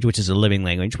language, which is a living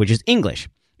language, which is English.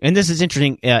 And this is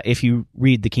interesting. If you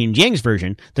read the King James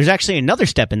Version, there's actually another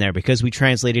step in there because we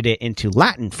translated it into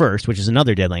Latin first, which is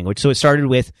another dead language. So it started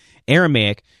with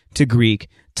Aramaic to Greek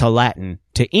to Latin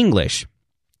to English.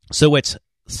 So it's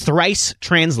thrice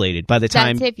translated by the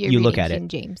time you look at King it.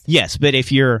 James. Yes, but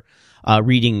if you're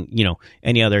reading,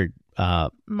 any other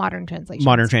modern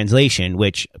translation,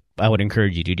 which I would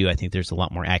encourage you to do, I think there's a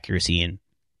lot more accuracy in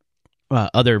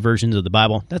other versions of the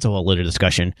Bible. That's a whole other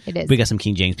discussion. It is. We got some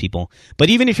King James people, but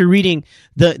even if you're reading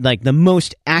the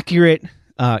most accurate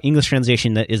English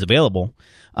translation that is available,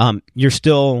 you're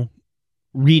still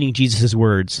reading Jesus'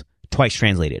 words twice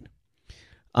translated.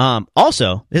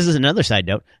 Also, this is another side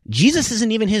note. Jesus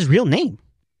isn't even his real name.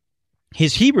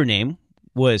 His Hebrew name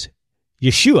was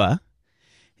Yeshua,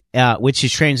 which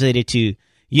is translated to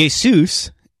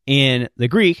Jesus in the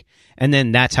Greek, and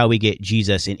then that's how we get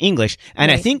Jesus in English.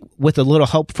 And right. I think with a little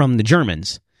help from the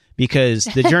Germans, because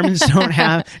the Germans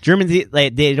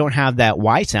they don't have that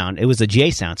Y sound. It was a J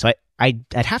sound. So I'd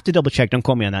have to double check. Don't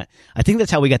quote me on that. I think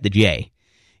that's how we got the J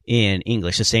in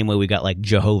English, the same way we got like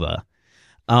Jehovah.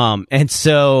 And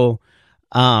so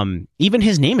even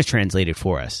his name is translated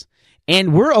for us.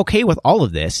 And we're okay with all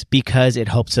of this because it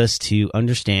helps us to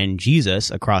understand Jesus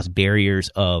across barriers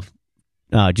of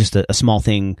just a small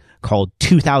thing called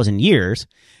 2,000 years,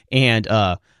 and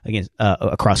again,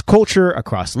 across culture,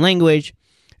 across language.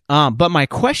 But my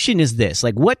question is this: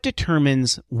 like, what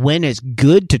determines when it's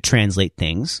good to translate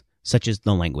things, such as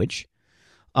the language,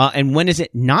 and when is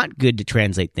it not good to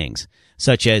translate things,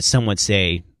 such as some would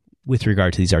say with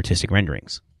regard to these artistic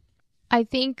renderings? I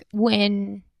think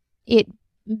when it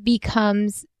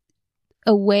becomes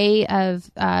a way of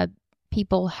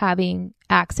people having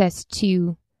access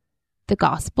to the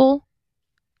gospel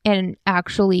and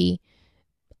actually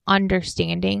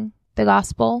understanding the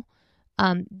gospel,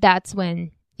 that's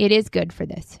when it is good for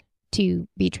this to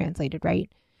be translated,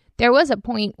 right? There was a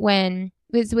point when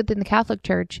it was within the Catholic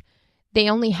Church, they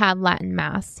only had Latin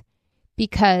Mass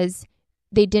because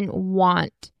they didn't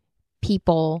want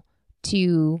people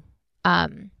to,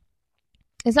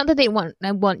 it's not that they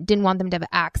didn't want them to have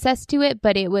access to it,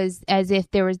 but it was as if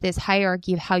there was this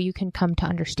hierarchy of how you can come to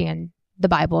understand the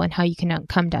Bible and how you can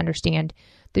come to understand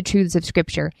the truths of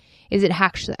Scripture. Is it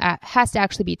has to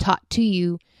actually be taught to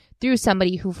you through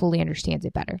somebody who fully understands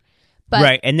it better. But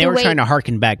right, and they were trying to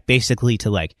harken back basically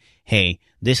to like, hey,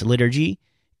 this liturgy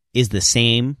is the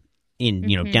same in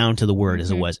down to the word as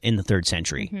it was in the 3rd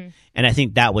century, and I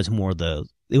think that was more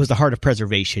it was the heart of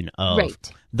preservation of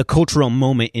the cultural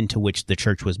moment into which the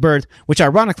church was birthed, which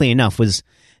ironically enough was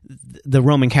the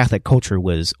Roman Catholic culture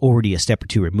was already a step or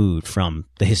two removed from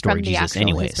the historic Jesus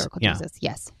anyways. Jesus.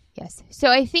 Yes. So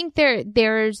I think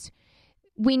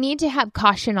we need to have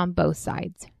caution on both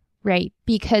sides, right?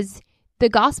 Because the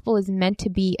gospel is meant to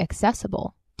be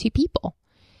accessible to people.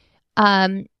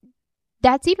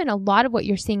 That's even a lot of what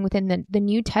you're seeing within the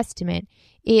New Testament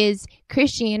is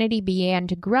Christianity began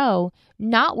to grow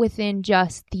not within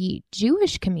just the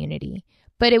Jewish community,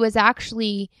 but it was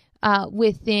actually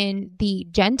within the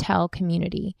Gentile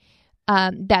community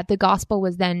that the gospel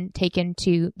was then taken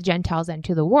to the Gentiles and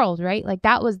to the world, right? Like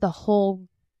that was the whole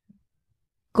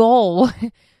goal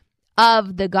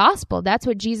of the gospel. That's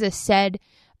what Jesus said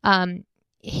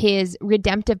his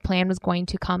redemptive plan was going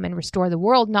to come and restore the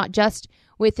world, not just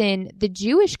within the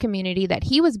Jewish community that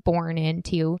he was born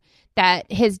into, that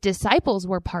his disciples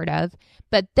were part of,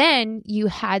 but then you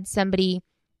had somebody,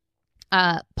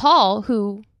 Paul,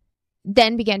 who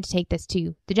then began to take this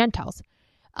to the Gentiles.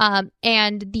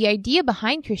 And the idea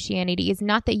behind Christianity is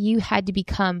not that you had to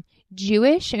become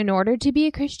Jewish in order to be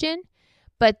a Christian,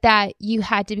 but that you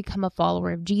had to become a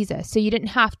follower of Jesus. So you didn't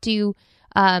have to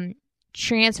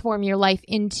transform your life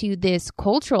into this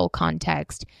cultural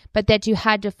context, but that you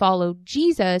had to follow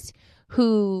Jesus,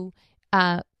 who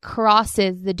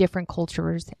crosses the different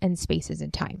cultures and spaces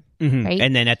and time, right?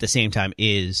 And then at the same time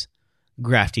is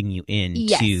grafting you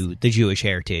into the Jewish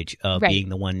heritage of being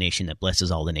the one nation that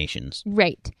blesses all the nations.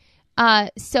 Right.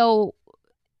 So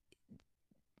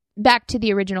back to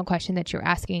the original question that you're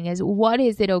asking is, what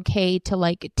is it okay to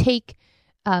like take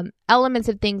elements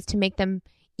of things to make them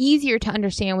easier to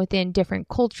understand within different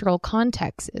cultural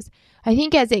contexts? I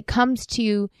think as it comes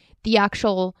to the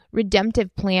actual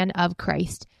redemptive plan of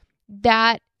Christ,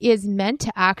 that is meant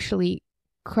to actually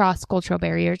cross cultural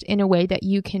barriers in a way that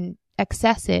you can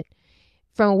access it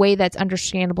from a way that's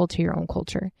understandable to your own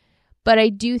culture. But I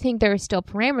do think there are still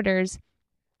parameters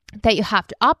that you have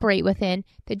to operate within,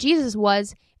 that Jesus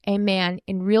was a man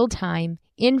in real time,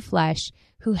 in flesh,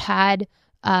 who had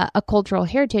a cultural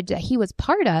heritage that he was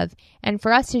part of. And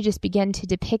for us to just begin to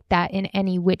depict that in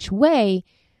any which way,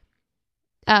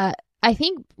 I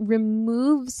think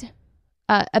removes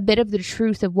a bit of the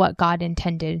truth of what God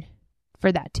intended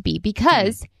for that to be.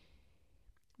 Because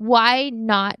why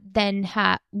not then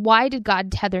why did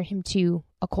God tether him to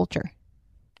a culture?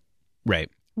 Right.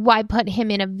 Why put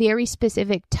him in a very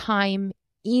specific time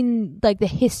in like the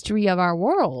history of our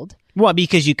world? Well,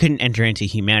 because you couldn't enter into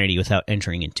humanity without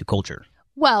entering into culture.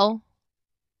 Well,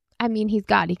 I mean, he's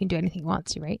God. He can do anything he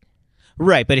wants to, right?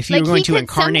 Right, but if you're Like, going he to could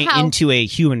incarnate somehow- into a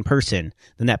human person,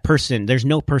 then that person, there's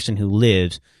no person who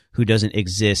lives who doesn't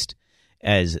exist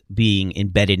as being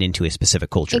embedded into a specific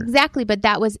culture. Exactly, but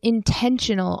that was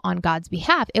intentional on God's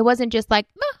behalf. It wasn't just like,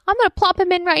 I'm going to plop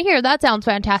him in right here. That sounds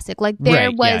fantastic. Like there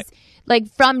Right, was, yeah. like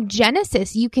from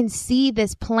Genesis, you can see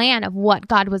this plan of what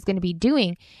God was going to be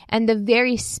doing and the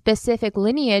very specific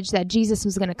lineage that Jesus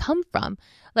was going to come from.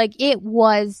 Like it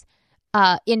was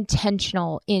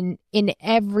intentional in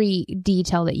every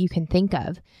detail that you can think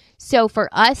of. So for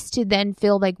us to then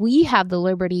feel like we have the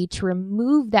liberty to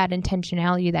remove that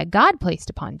intentionality that God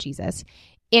placed upon Jesus,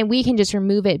 and we can just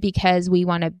remove it because we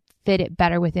want to fit it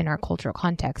better within our cultural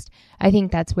context, I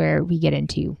think that's where we get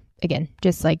into, again,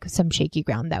 just like some shaky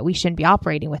ground that we shouldn't be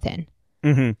operating within.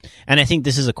 Mm-hmm. And I think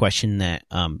this is a question that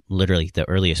literally the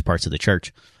earliest parts of the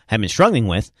church have been struggling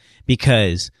with,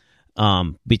 because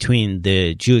between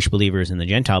the Jewish believers and the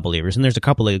Gentile believers, and there's a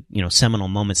couple of seminal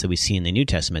moments that we see in the New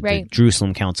Testament, Right. the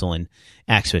Jerusalem Council in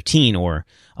Acts 15, or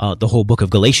the whole book of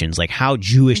Galatians. Like, how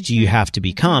Jewish do you have to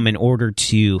become in order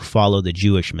to follow the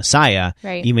Jewish Messiah,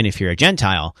 Right. even if you're a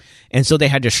Gentile? And so they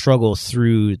had to struggle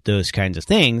through those kinds of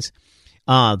things.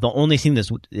 The only thing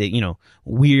that's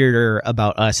weirder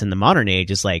about us in the modern age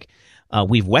is like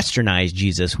we've westernized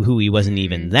Jesus, who he wasn't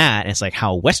even that. And it's like,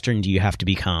 how Western do you have to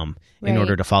become in Right.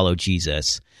 order to follow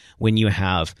Jesus when you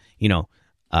have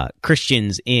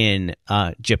Christians in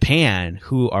Japan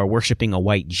who are worshiping a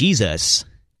white Jesus,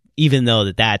 even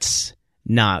though that's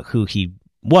not who he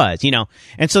was,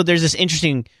 And so there's this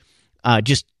interesting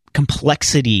just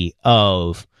complexity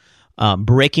of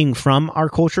breaking from our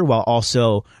culture while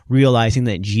also realizing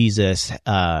that Jesus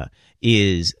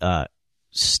is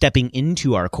stepping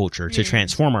into our culture to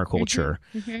transform our culture.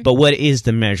 But what is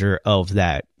the measure of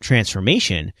that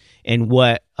transformation, and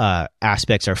what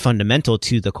aspects are fundamental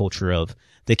to the culture of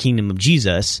the kingdom of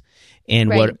Jesus, and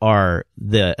Right. what are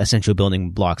the essential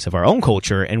building blocks of our own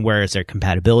culture, and where is there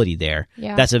compatibility there?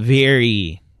 Yeah. That's a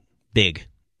very big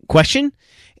question.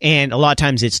 And a lot of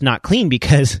times it's not clean,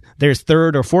 because there's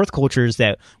third or fourth cultures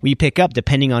that we pick up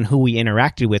depending on who we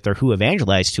interacted with or who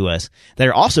evangelized to us that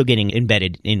are also getting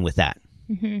embedded in with that.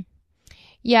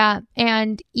 Yeah,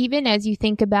 and even as you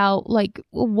think about like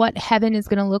what heaven is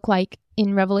going to look like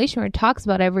in Revelation, where it talks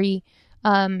about every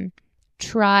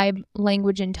tribe,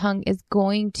 language, and tongue is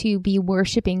going to be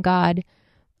worshiping God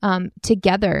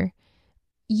together.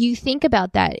 You think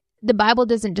about that. The Bible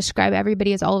doesn't describe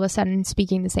everybody as all of a sudden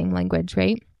speaking the same language,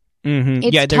 right? Mm-hmm.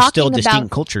 It's Yeah, there's still talking distinct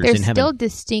about- cultures There's in heaven. still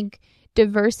distinct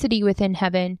diversity within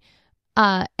heaven.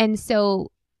 And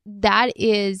so that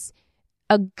is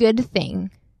a good thing,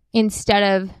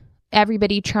 instead of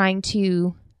everybody trying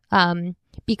to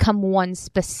become one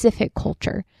specific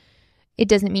culture. It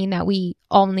doesn't mean that we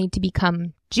all need to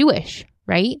become Jewish,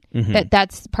 right? Mhm.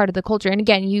 That's part of the culture. And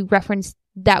again, you referenced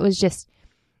that was just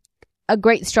a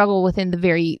great struggle within the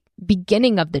very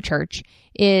beginning of the church,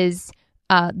 is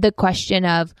the question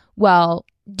of, well,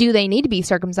 do they need to be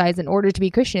circumcised in order to be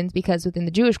Christians? Because within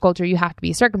the Jewish culture, you have to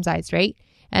be circumcised, right?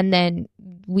 And then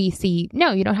we see,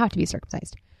 no, you don't have to be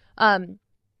circumcised.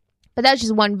 But that's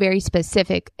just one very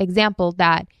specific example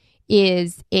that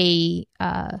is a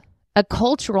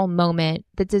cultural moment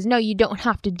that says, no, you don't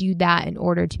have to do that in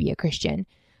order to be a Christian.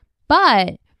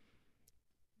 But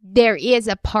there is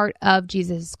a part of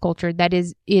Jesus' culture that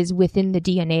is within the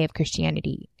DNA of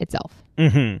Christianity itself.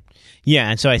 Mm-hmm. Yeah,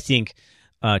 and so I think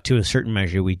to a certain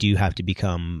measure, we do have to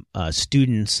become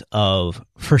students of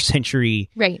first century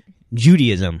Right.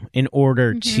 Judaism in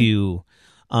order to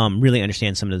really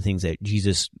understand some of the things that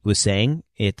Jesus was saying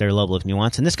at their level of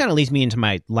nuance. And this kind of leads me into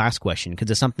my last question, because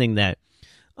it's something that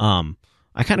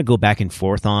I kind of go back and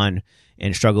forth on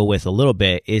and struggle with a little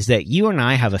bit, is that you and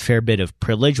I have a fair bit of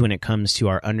privilege when it comes to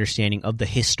our understanding of the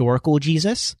historical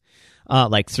Jesus.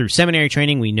 Like through seminary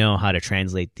training, we know how to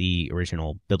translate the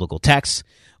original biblical texts,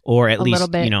 or at A least, little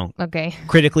bit. Okay.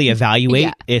 critically evaluate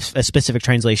Yeah. if a specific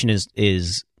translation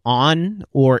is on,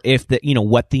 or if the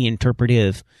what the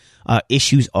interpretive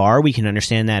issues are. We can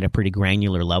understand that at a pretty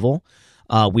granular level.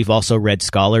 We've also read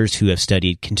scholars who have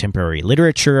studied contemporary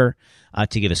literature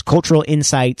to give us cultural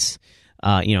insights.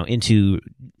 into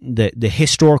the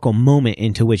historical moment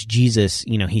into which Jesus,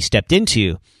 he stepped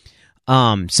into.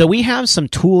 So we have some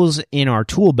tools in our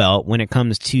tool belt when it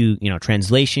comes to,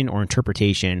 translation or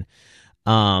interpretation,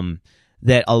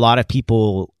 that a lot of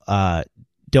people,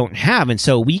 don't have. And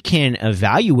so we can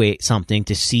evaluate something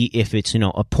to see if it's,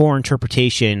 a poor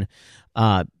interpretation,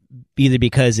 either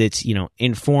because it's,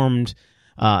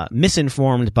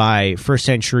 misinformed by first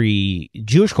century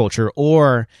Jewish culture,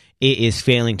 or it is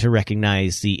failing to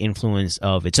recognize the influence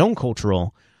of its own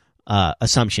cultural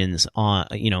assumptions on,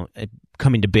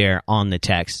 coming to bear on the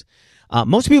text.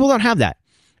 Most people don't have that.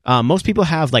 Most people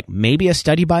have maybe a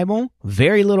study Bible,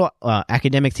 very little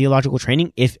academic theological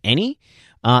training, if any,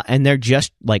 and they're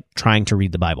just trying to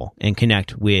read the Bible and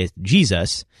connect with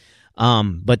Jesus,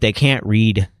 but they can't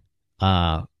read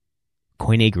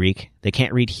Koine Greek. They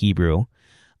can't read Hebrew.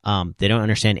 They don't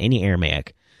understand any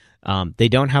Aramaic. They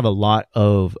don't have a lot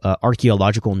of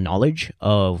archaeological knowledge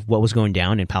of what was going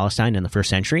down in Palestine in the first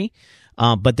century,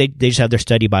 but they just have their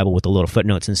study Bible with the little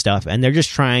footnotes and stuff, and they're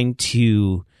just trying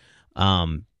to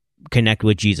connect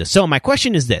with Jesus. So my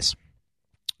question is this: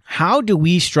 how do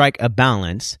we strike a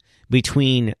balance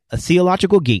between a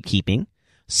theological gatekeeping,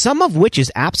 some of which is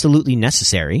absolutely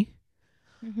necessary?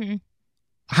 Mm-hmm.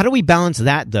 How do we balance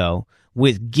that, though,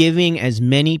 with giving as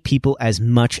many people as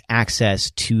much access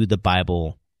to the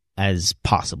Bible as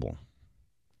possible?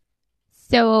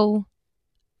 So,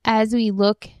 as we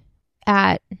look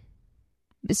at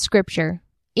Scripture,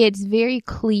 it's very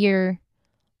clear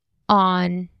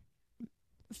on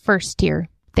first tier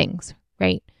things,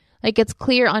 right? It's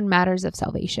clear on matters of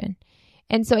salvation.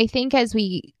 And so I think as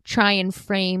we try and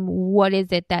frame what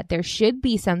is it that there should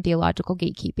be some theological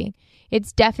gatekeeping,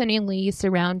 it's definitely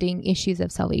surrounding issues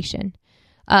of salvation.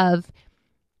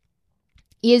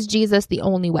 Is Jesus the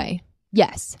only way?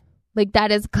 Yes.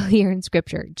 That is clear in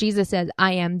Scripture. Jesus says,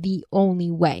 I am the only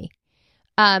way.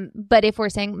 But if we're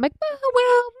saying,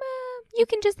 you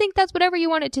can just think that's whatever you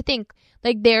want it to think.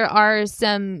 There are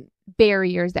some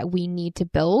barriers that we need to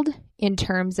build in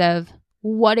terms of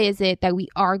what is it that we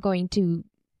are going to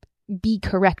be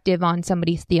corrective on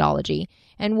somebody's theology,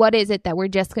 and what is it that we're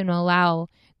just going to allow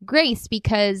grace,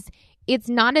 because it's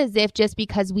not as if just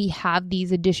because we have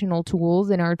these additional tools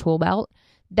in our tool belt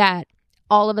that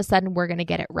all of a sudden we're going to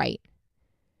get it right.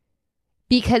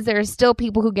 Because there are still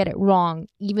people who get it wrong,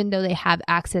 even though they have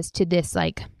access to this,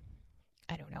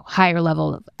 higher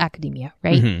level of academia,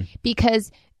 right? Mm-hmm.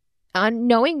 Because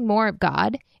knowing more of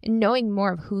God and knowing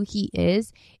more of who He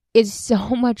is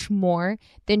so much more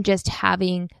than just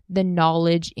having the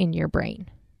knowledge in your brain.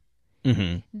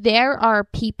 Mm-hmm. There are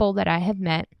people that I have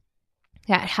met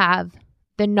that have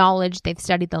the knowledge, they've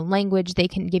studied the language, they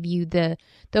can give you the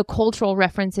cultural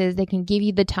references, they can give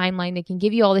you the timeline, they can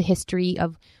give you all the history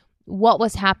of what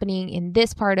was happening in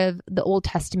this part of the Old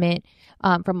Testament,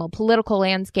 from a political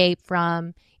landscape,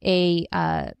 from a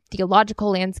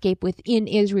theological landscape within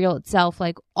Israel itself,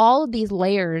 all of these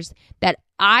layers that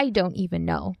I don't even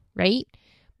know, right?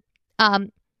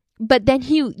 But then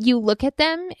you look at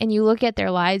them and you look at their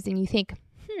lives and you think,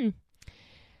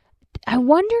 I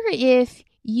wonder if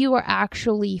you are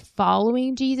actually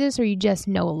following Jesus or you just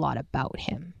know a lot about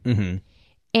Him. Mm-hmm.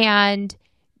 And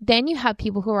then you have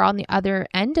people who are on the other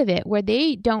end of it where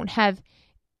they don't have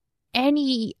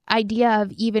any idea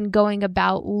of even going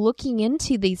about looking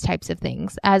into these types of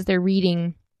things as they're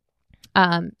reading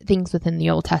things within the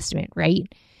Old Testament,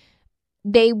 right?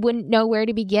 They wouldn't know where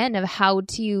to begin of how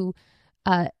to,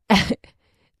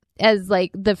 as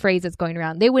the phrase that's going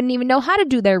around, they wouldn't even know how to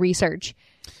do their research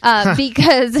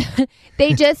because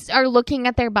they just are looking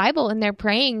at their Bible and they're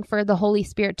praying for the Holy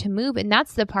Spirit to move. And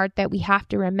that's the part that we have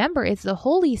to remember, is the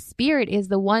Holy Spirit is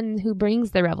the one who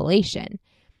brings the revelation.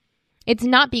 It's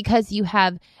not because you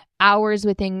have hours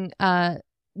within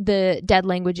the dead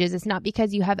languages. It's not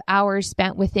because you have hours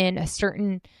spent within a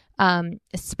certain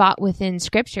spot within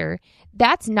Scripture.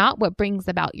 That's not what brings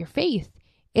about your faith.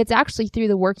 It's actually through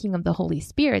the working of the Holy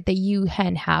Spirit that you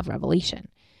can have revelation.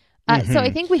 So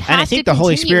I think we have to And I think the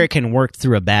Holy Spirit can work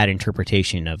through a bad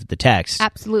interpretation of the text.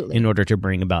 Absolutely. In order to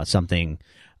bring about something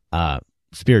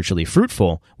spiritually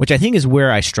fruitful, which I think is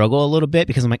where I struggle a little bit,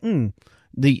 because I'm like,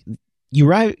 you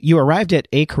arrived at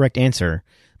a correct answer,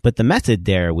 but the method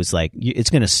there was it's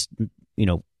going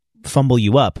to, fumble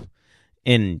you up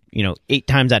in, 8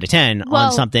 times out of 10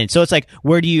 on something. So it's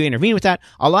where do you intervene with that?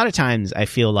 A lot of times I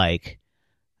feel like,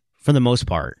 for the most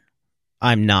part,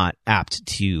 I'm not apt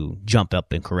to jump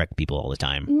up and correct people all the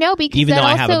time. No, because even though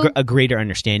I have a greater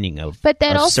understanding of but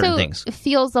that of also certain things.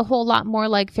 Feels a whole lot more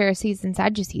like Pharisees and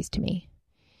Sadducees to me.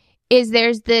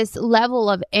 There's this level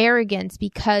of arrogance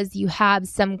because you have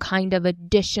some kind of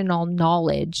additional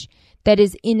knowledge that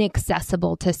is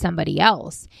inaccessible to somebody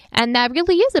else. And that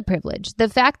really is a privilege. The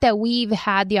fact that we've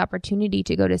had the opportunity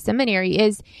to go to seminary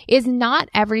is not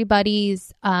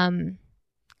everybody's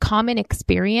common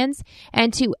experience.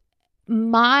 And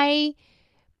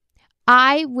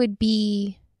I would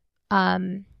be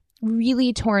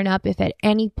really torn up if at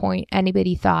any point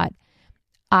anybody thought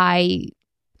I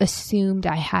assumed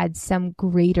I had some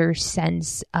greater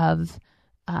sense of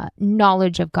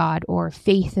knowledge of God or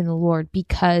faith in the Lord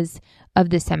because of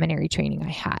the seminary training I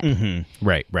had. Mm-hmm.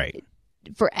 Right.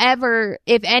 Forever,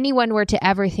 if anyone were to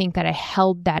ever think that I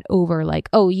held that over, like,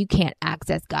 oh, you can't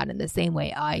access God in the same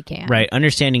way I can. Right.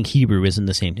 Understanding Hebrew isn't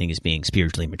the same thing as being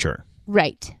spiritually mature.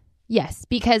 Right. Yes,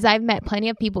 because I've met plenty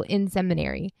of people in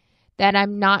seminary that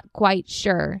I'm not quite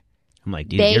sure. I'm like,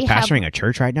 dude, you're pastoring a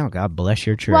church right now? God bless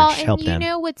your church. Well, help them. You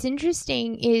know what's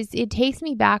interesting is it takes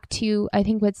me back to, I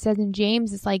think what it says in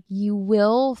James is like, you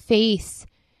will face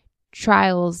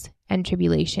trials and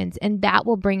tribulations, and that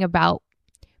will bring about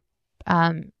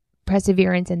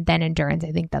perseverance and then endurance.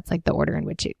 I think that's like the order in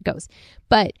which it goes.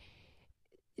 But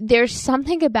there's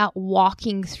something about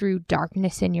walking through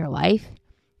darkness in your life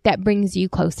that brings you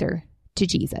closer to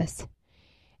Jesus.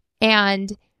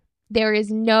 And there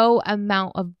is no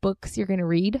amount of books you're going to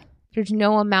read. There's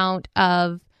no amount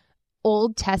of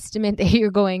Old Testament that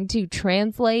you're going to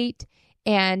translate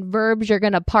and verbs you're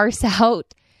going to parse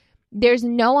out. There's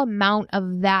no amount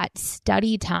of that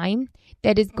study time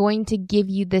that is going to give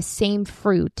you the same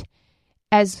fruit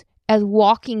as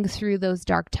walking through those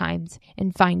dark times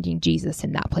and finding Jesus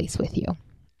in that place with you.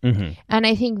 Mm-hmm. And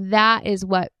I think that is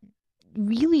what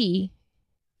really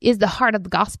is the heart of the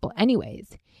gospel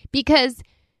anyways. Because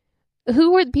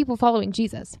who were the people following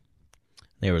Jesus?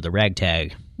 They were the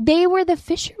ragtag. They were the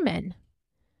fishermen.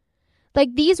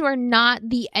 Like, these were not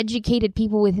the educated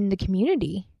people within the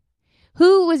community.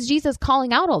 Who was Jesus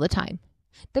calling out all the time?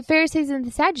 The Pharisees and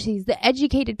the Sadducees, the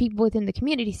educated people within the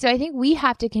community. So I think we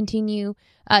have to continue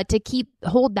to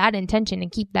hold that intention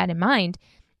and keep that in mind,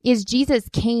 is Jesus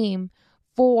came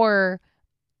for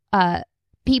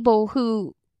people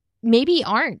who maybe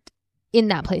aren't in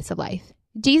that place of life.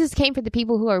 Jesus came for the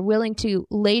people who are willing to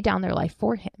lay down their life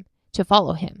for him, to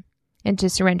follow him, and to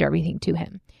surrender everything to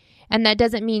him. And that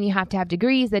doesn't mean you have to have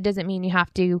degrees. That doesn't mean you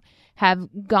have to have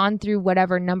gone through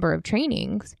whatever number of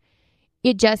trainings.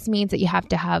 It just means that you have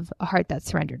to have a heart that's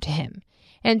surrendered to him.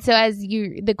 And so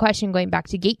the question going back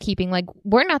to gatekeeping, like,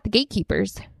 we're not the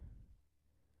gatekeepers.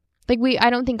 Like, I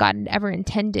don't think God ever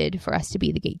intended for us to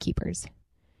be the gatekeepers.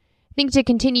 I think to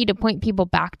continue to point people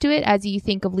back to it as you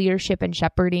think of leadership and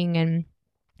shepherding and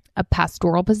a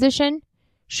pastoral position,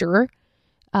 sure.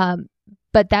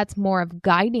 But that's more of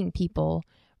guiding people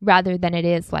rather than it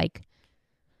is like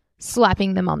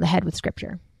slapping them on the head with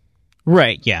scripture.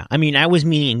 Right, yeah. I mean, I was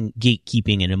meaning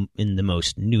gatekeeping in the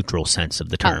most neutral sense of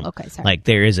the term. Oh, okay, sorry. Like,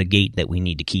 there is a gate that we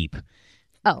need to keep.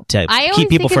 Oh, to I always keep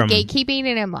people think from of gatekeeping,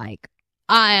 and I'm like,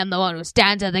 I am the one who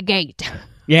stands at the gate.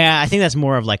 Yeah, I think that's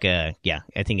more of like I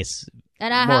think it's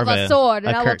and I more have of a sword,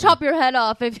 and I will curtain. chop your head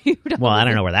off if you don't. Well, I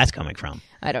don't know where that's coming from.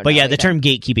 I don't know. But yeah, the either. term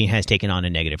gatekeeping has taken on a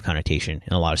negative connotation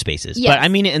in a lot of spaces. Yes, but I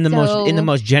mean, in the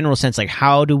most general sense, like,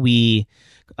 how do we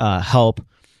help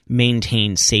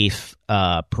maintain safe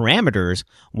parameters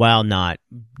while not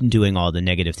doing all the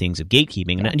negative things of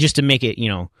gatekeeping? And just to make it,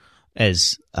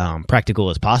 as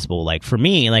practical as possible. Like, for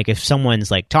me, like, if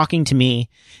someone's like talking to me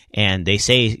and they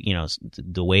say,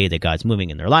 the way that God's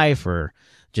moving in their life, or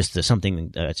just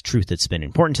something that's truth that's been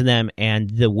important to them, and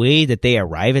the way that they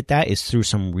arrive at that is through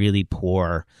some really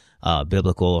poor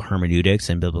biblical hermeneutics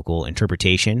and biblical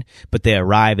interpretation, but they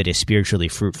arrive at a spiritually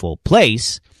fruitful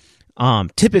place.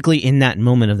 Typically in that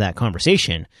moment of that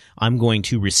conversation, I'm going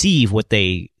to receive what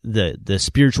the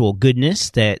spiritual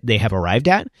goodness that they have arrived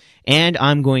at, and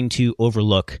I'm going to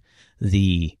overlook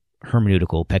the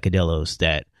hermeneutical peccadillos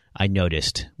that I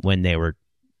noticed when they were,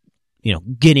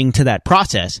 getting to that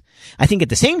process. I think at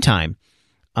the same time,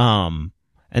 and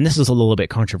this is a little bit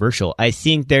controversial, I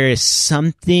think there is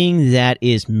something that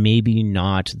is maybe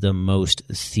not the most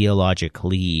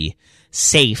theologically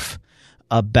safe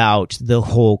about the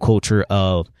whole culture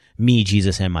of me,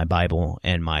 Jesus, and my Bible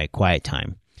and my quiet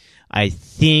time. I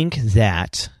think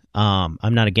that, I'm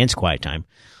not against quiet time,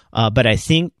 but I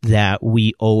think that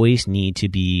we always need to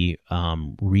be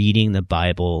reading the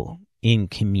Bible in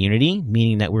community,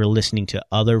 meaning that we're listening to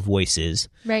other voices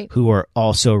right, who are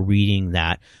also reading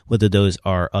that, whether those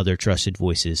are other trusted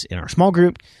voices in our small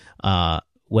group,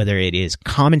 whether it is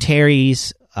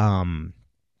commentaries.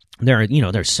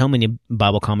 There's so many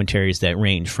Bible commentaries that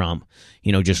range from,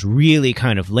 just really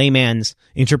kind of layman's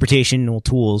interpretational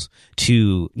tools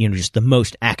to, just the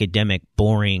most academic,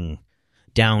 boring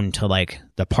down to like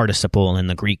the participle and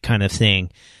the Greek kind of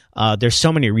thing. There's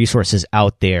so many resources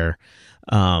out there.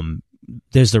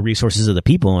 There's the resources of the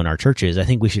people in our churches. I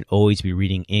think we should always be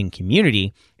reading in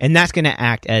community, and that's going to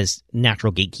act as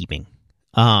natural gatekeeping.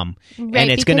 And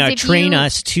it's going to train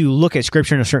us to look at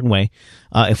Scripture in a certain way.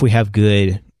 If we have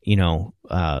good,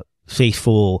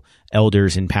 faithful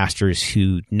elders and pastors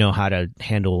who know how to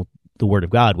handle the Word of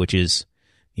God, which is,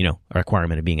 a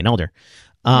requirement of being an elder,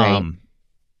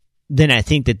 then I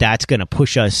think that that's going to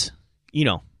push us,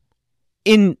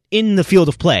 in the field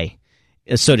of play,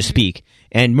 so to speak.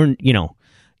 And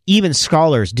even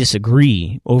scholars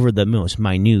disagree over the most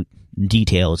minute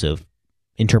details of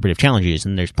interpretive challenges,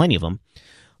 and there's plenty of them.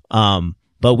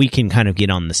 But we can kind of get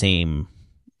on the same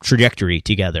trajectory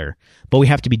together. But we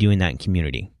have to be doing that in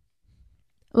community.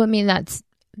 Well, I mean, that's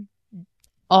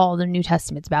all the New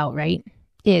Testament's about, right?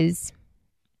 Is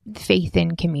faith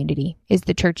in community, is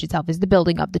the church itself, is the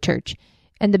building of the church.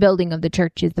 And the building of the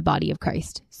church is the body of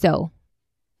Christ. So,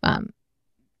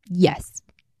 yes.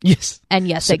 Yes. And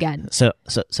yes again. So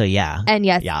yeah. And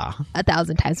yes,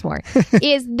 1,000 times more.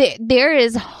 There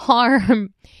is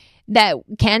harm that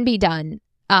can be done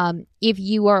if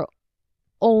you are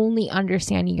only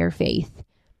understanding your faith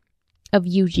of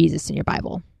you, Jesus, in your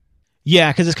Bible.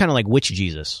 Yeah, because it's kind of like, which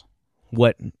Jesus?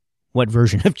 What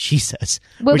version of Jesus?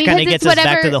 Well, which kind of gets us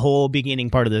back to the whole beginning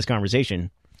part of this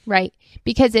conversation. Right.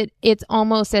 Because it's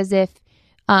almost as if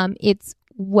it's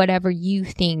whatever you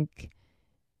think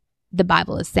the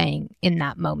Bible is saying in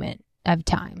that moment of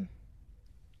time.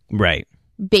 Right.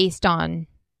 Based on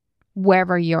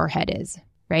wherever your head is,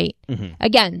 right? Mm-hmm.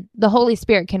 Again, the Holy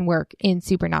Spirit can work in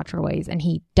supernatural ways, and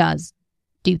he does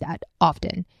do that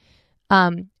often.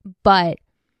 But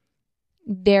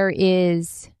there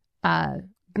is a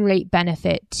great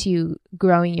benefit to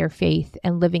growing your faith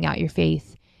and living out your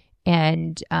faith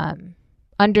and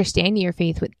understanding your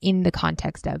faith within the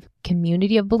context of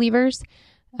community of believers.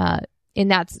 And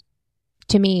that's,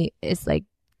 to me, it's like,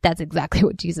 that's exactly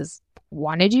what Jesus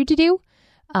wanted you to do.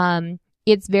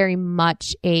 It's very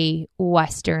much a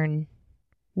Western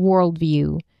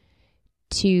worldview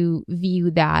to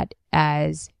view that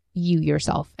as you,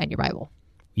 yourself, and your Bible.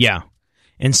 Yeah.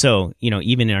 And so,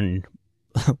 even in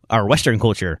our Western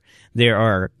culture, there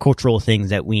are cultural things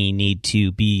that we need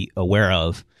to be aware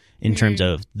of in terms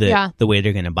of the way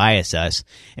they're going to bias us.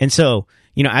 And so,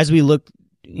 as we look,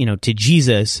 to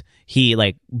Jesus, he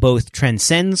both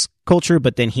transcends culture,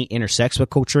 but then he intersects with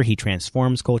culture. He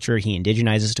transforms culture. He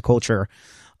indigenizes to culture.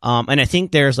 And I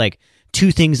think there's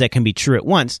two things that can be true at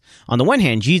once. On the one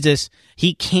hand, Jesus,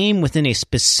 he came within a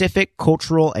specific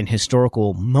cultural and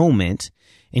historical moment,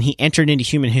 and he entered into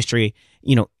human history,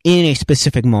 in a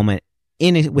specific moment,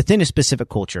 within a specific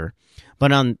culture.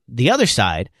 But on the other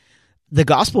side, the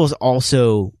gospel is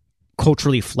also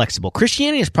culturally flexible.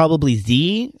 Christianity is probably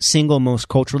the single most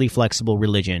culturally flexible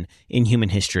religion in human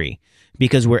history,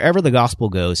 because wherever the gospel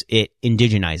goes, it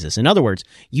indigenizes. In other words,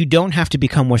 you don't have to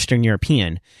become Western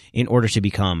European in order to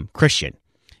become Christian.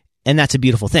 And that's a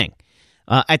beautiful thing.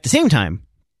 At the same time,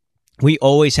 we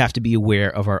always have to be aware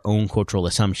of our own cultural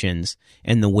assumptions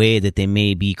and the way that they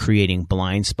may be creating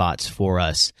blind spots for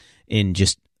us in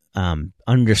just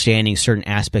understanding certain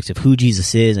aspects of who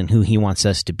Jesus is and who he wants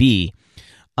us to be.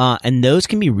 And those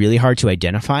can be really hard to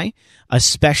identify,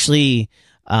 especially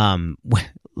when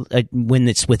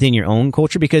it's within your own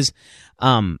culture, because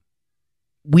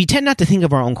we tend not to think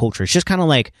of our own culture. It's just kind of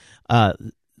like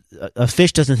a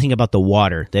fish doesn't think about the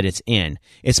water that it's in.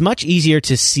 It's much easier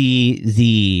to see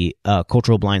the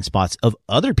cultural blind spots of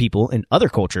other people in other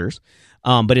cultures,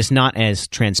 but it's not as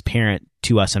transparent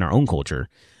to us in our own culture.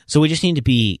 So we just need to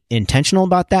be intentional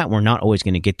about that. We're not always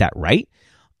going to get that right.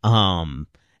 And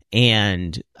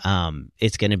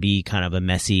it's going to be kind of a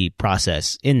messy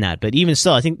process in that. But even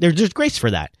still, I think there's grace for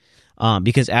that.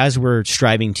 Because as we're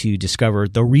striving to discover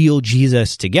the real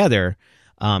Jesus together,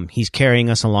 he's carrying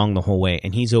us along the whole way,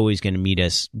 and he's always going to meet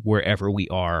us wherever we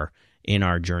are in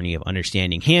our journey of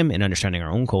understanding him and understanding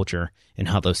our own culture and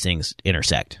how those things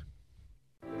intersect.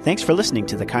 Thanks for listening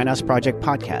to the Kainos Project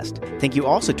podcast. Thank you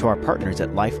also to our partners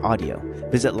at Life Audio.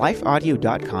 Visit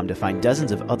lifeaudio.com to find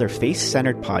dozens of other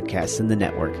faith-centered podcasts in the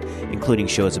network, including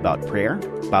shows about prayer,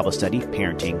 Bible study,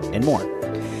 parenting, and more.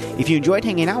 If you enjoyed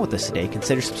hanging out with us today,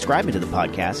 consider subscribing to the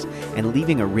podcast and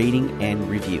leaving a rating and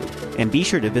review. And be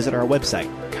sure to visit our website,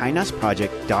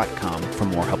 kainosproject.com, for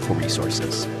more helpful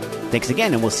resources. Thanks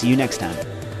again, and we'll see you next time.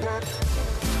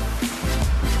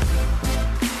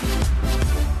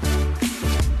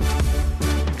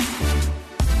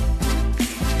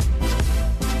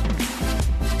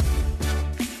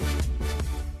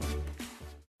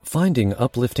 Finding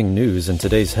uplifting news in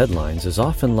today's headlines is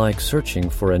often like searching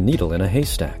for a needle in a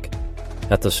haystack.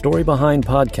 At the Story Behind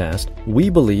podcast, we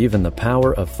believe in the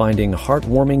power of finding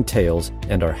heartwarming tales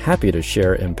and are happy to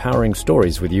share empowering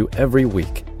stories with you every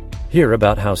week. Hear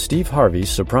about how Steve Harvey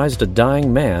surprised a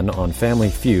dying man on Family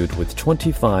Feud with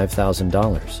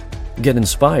 $25,000. Get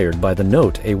inspired by the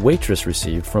note a waitress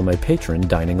received from a patron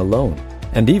dining alone.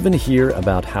 And even hear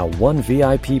about how one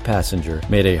VIP passenger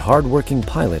made a hardworking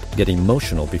pilot get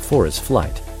emotional before his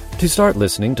flight. To start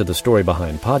listening to the Story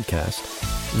Behind podcast,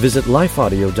 visit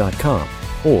lifeaudio.com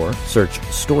or search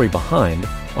Story Behind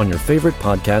on your favorite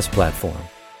podcast platform.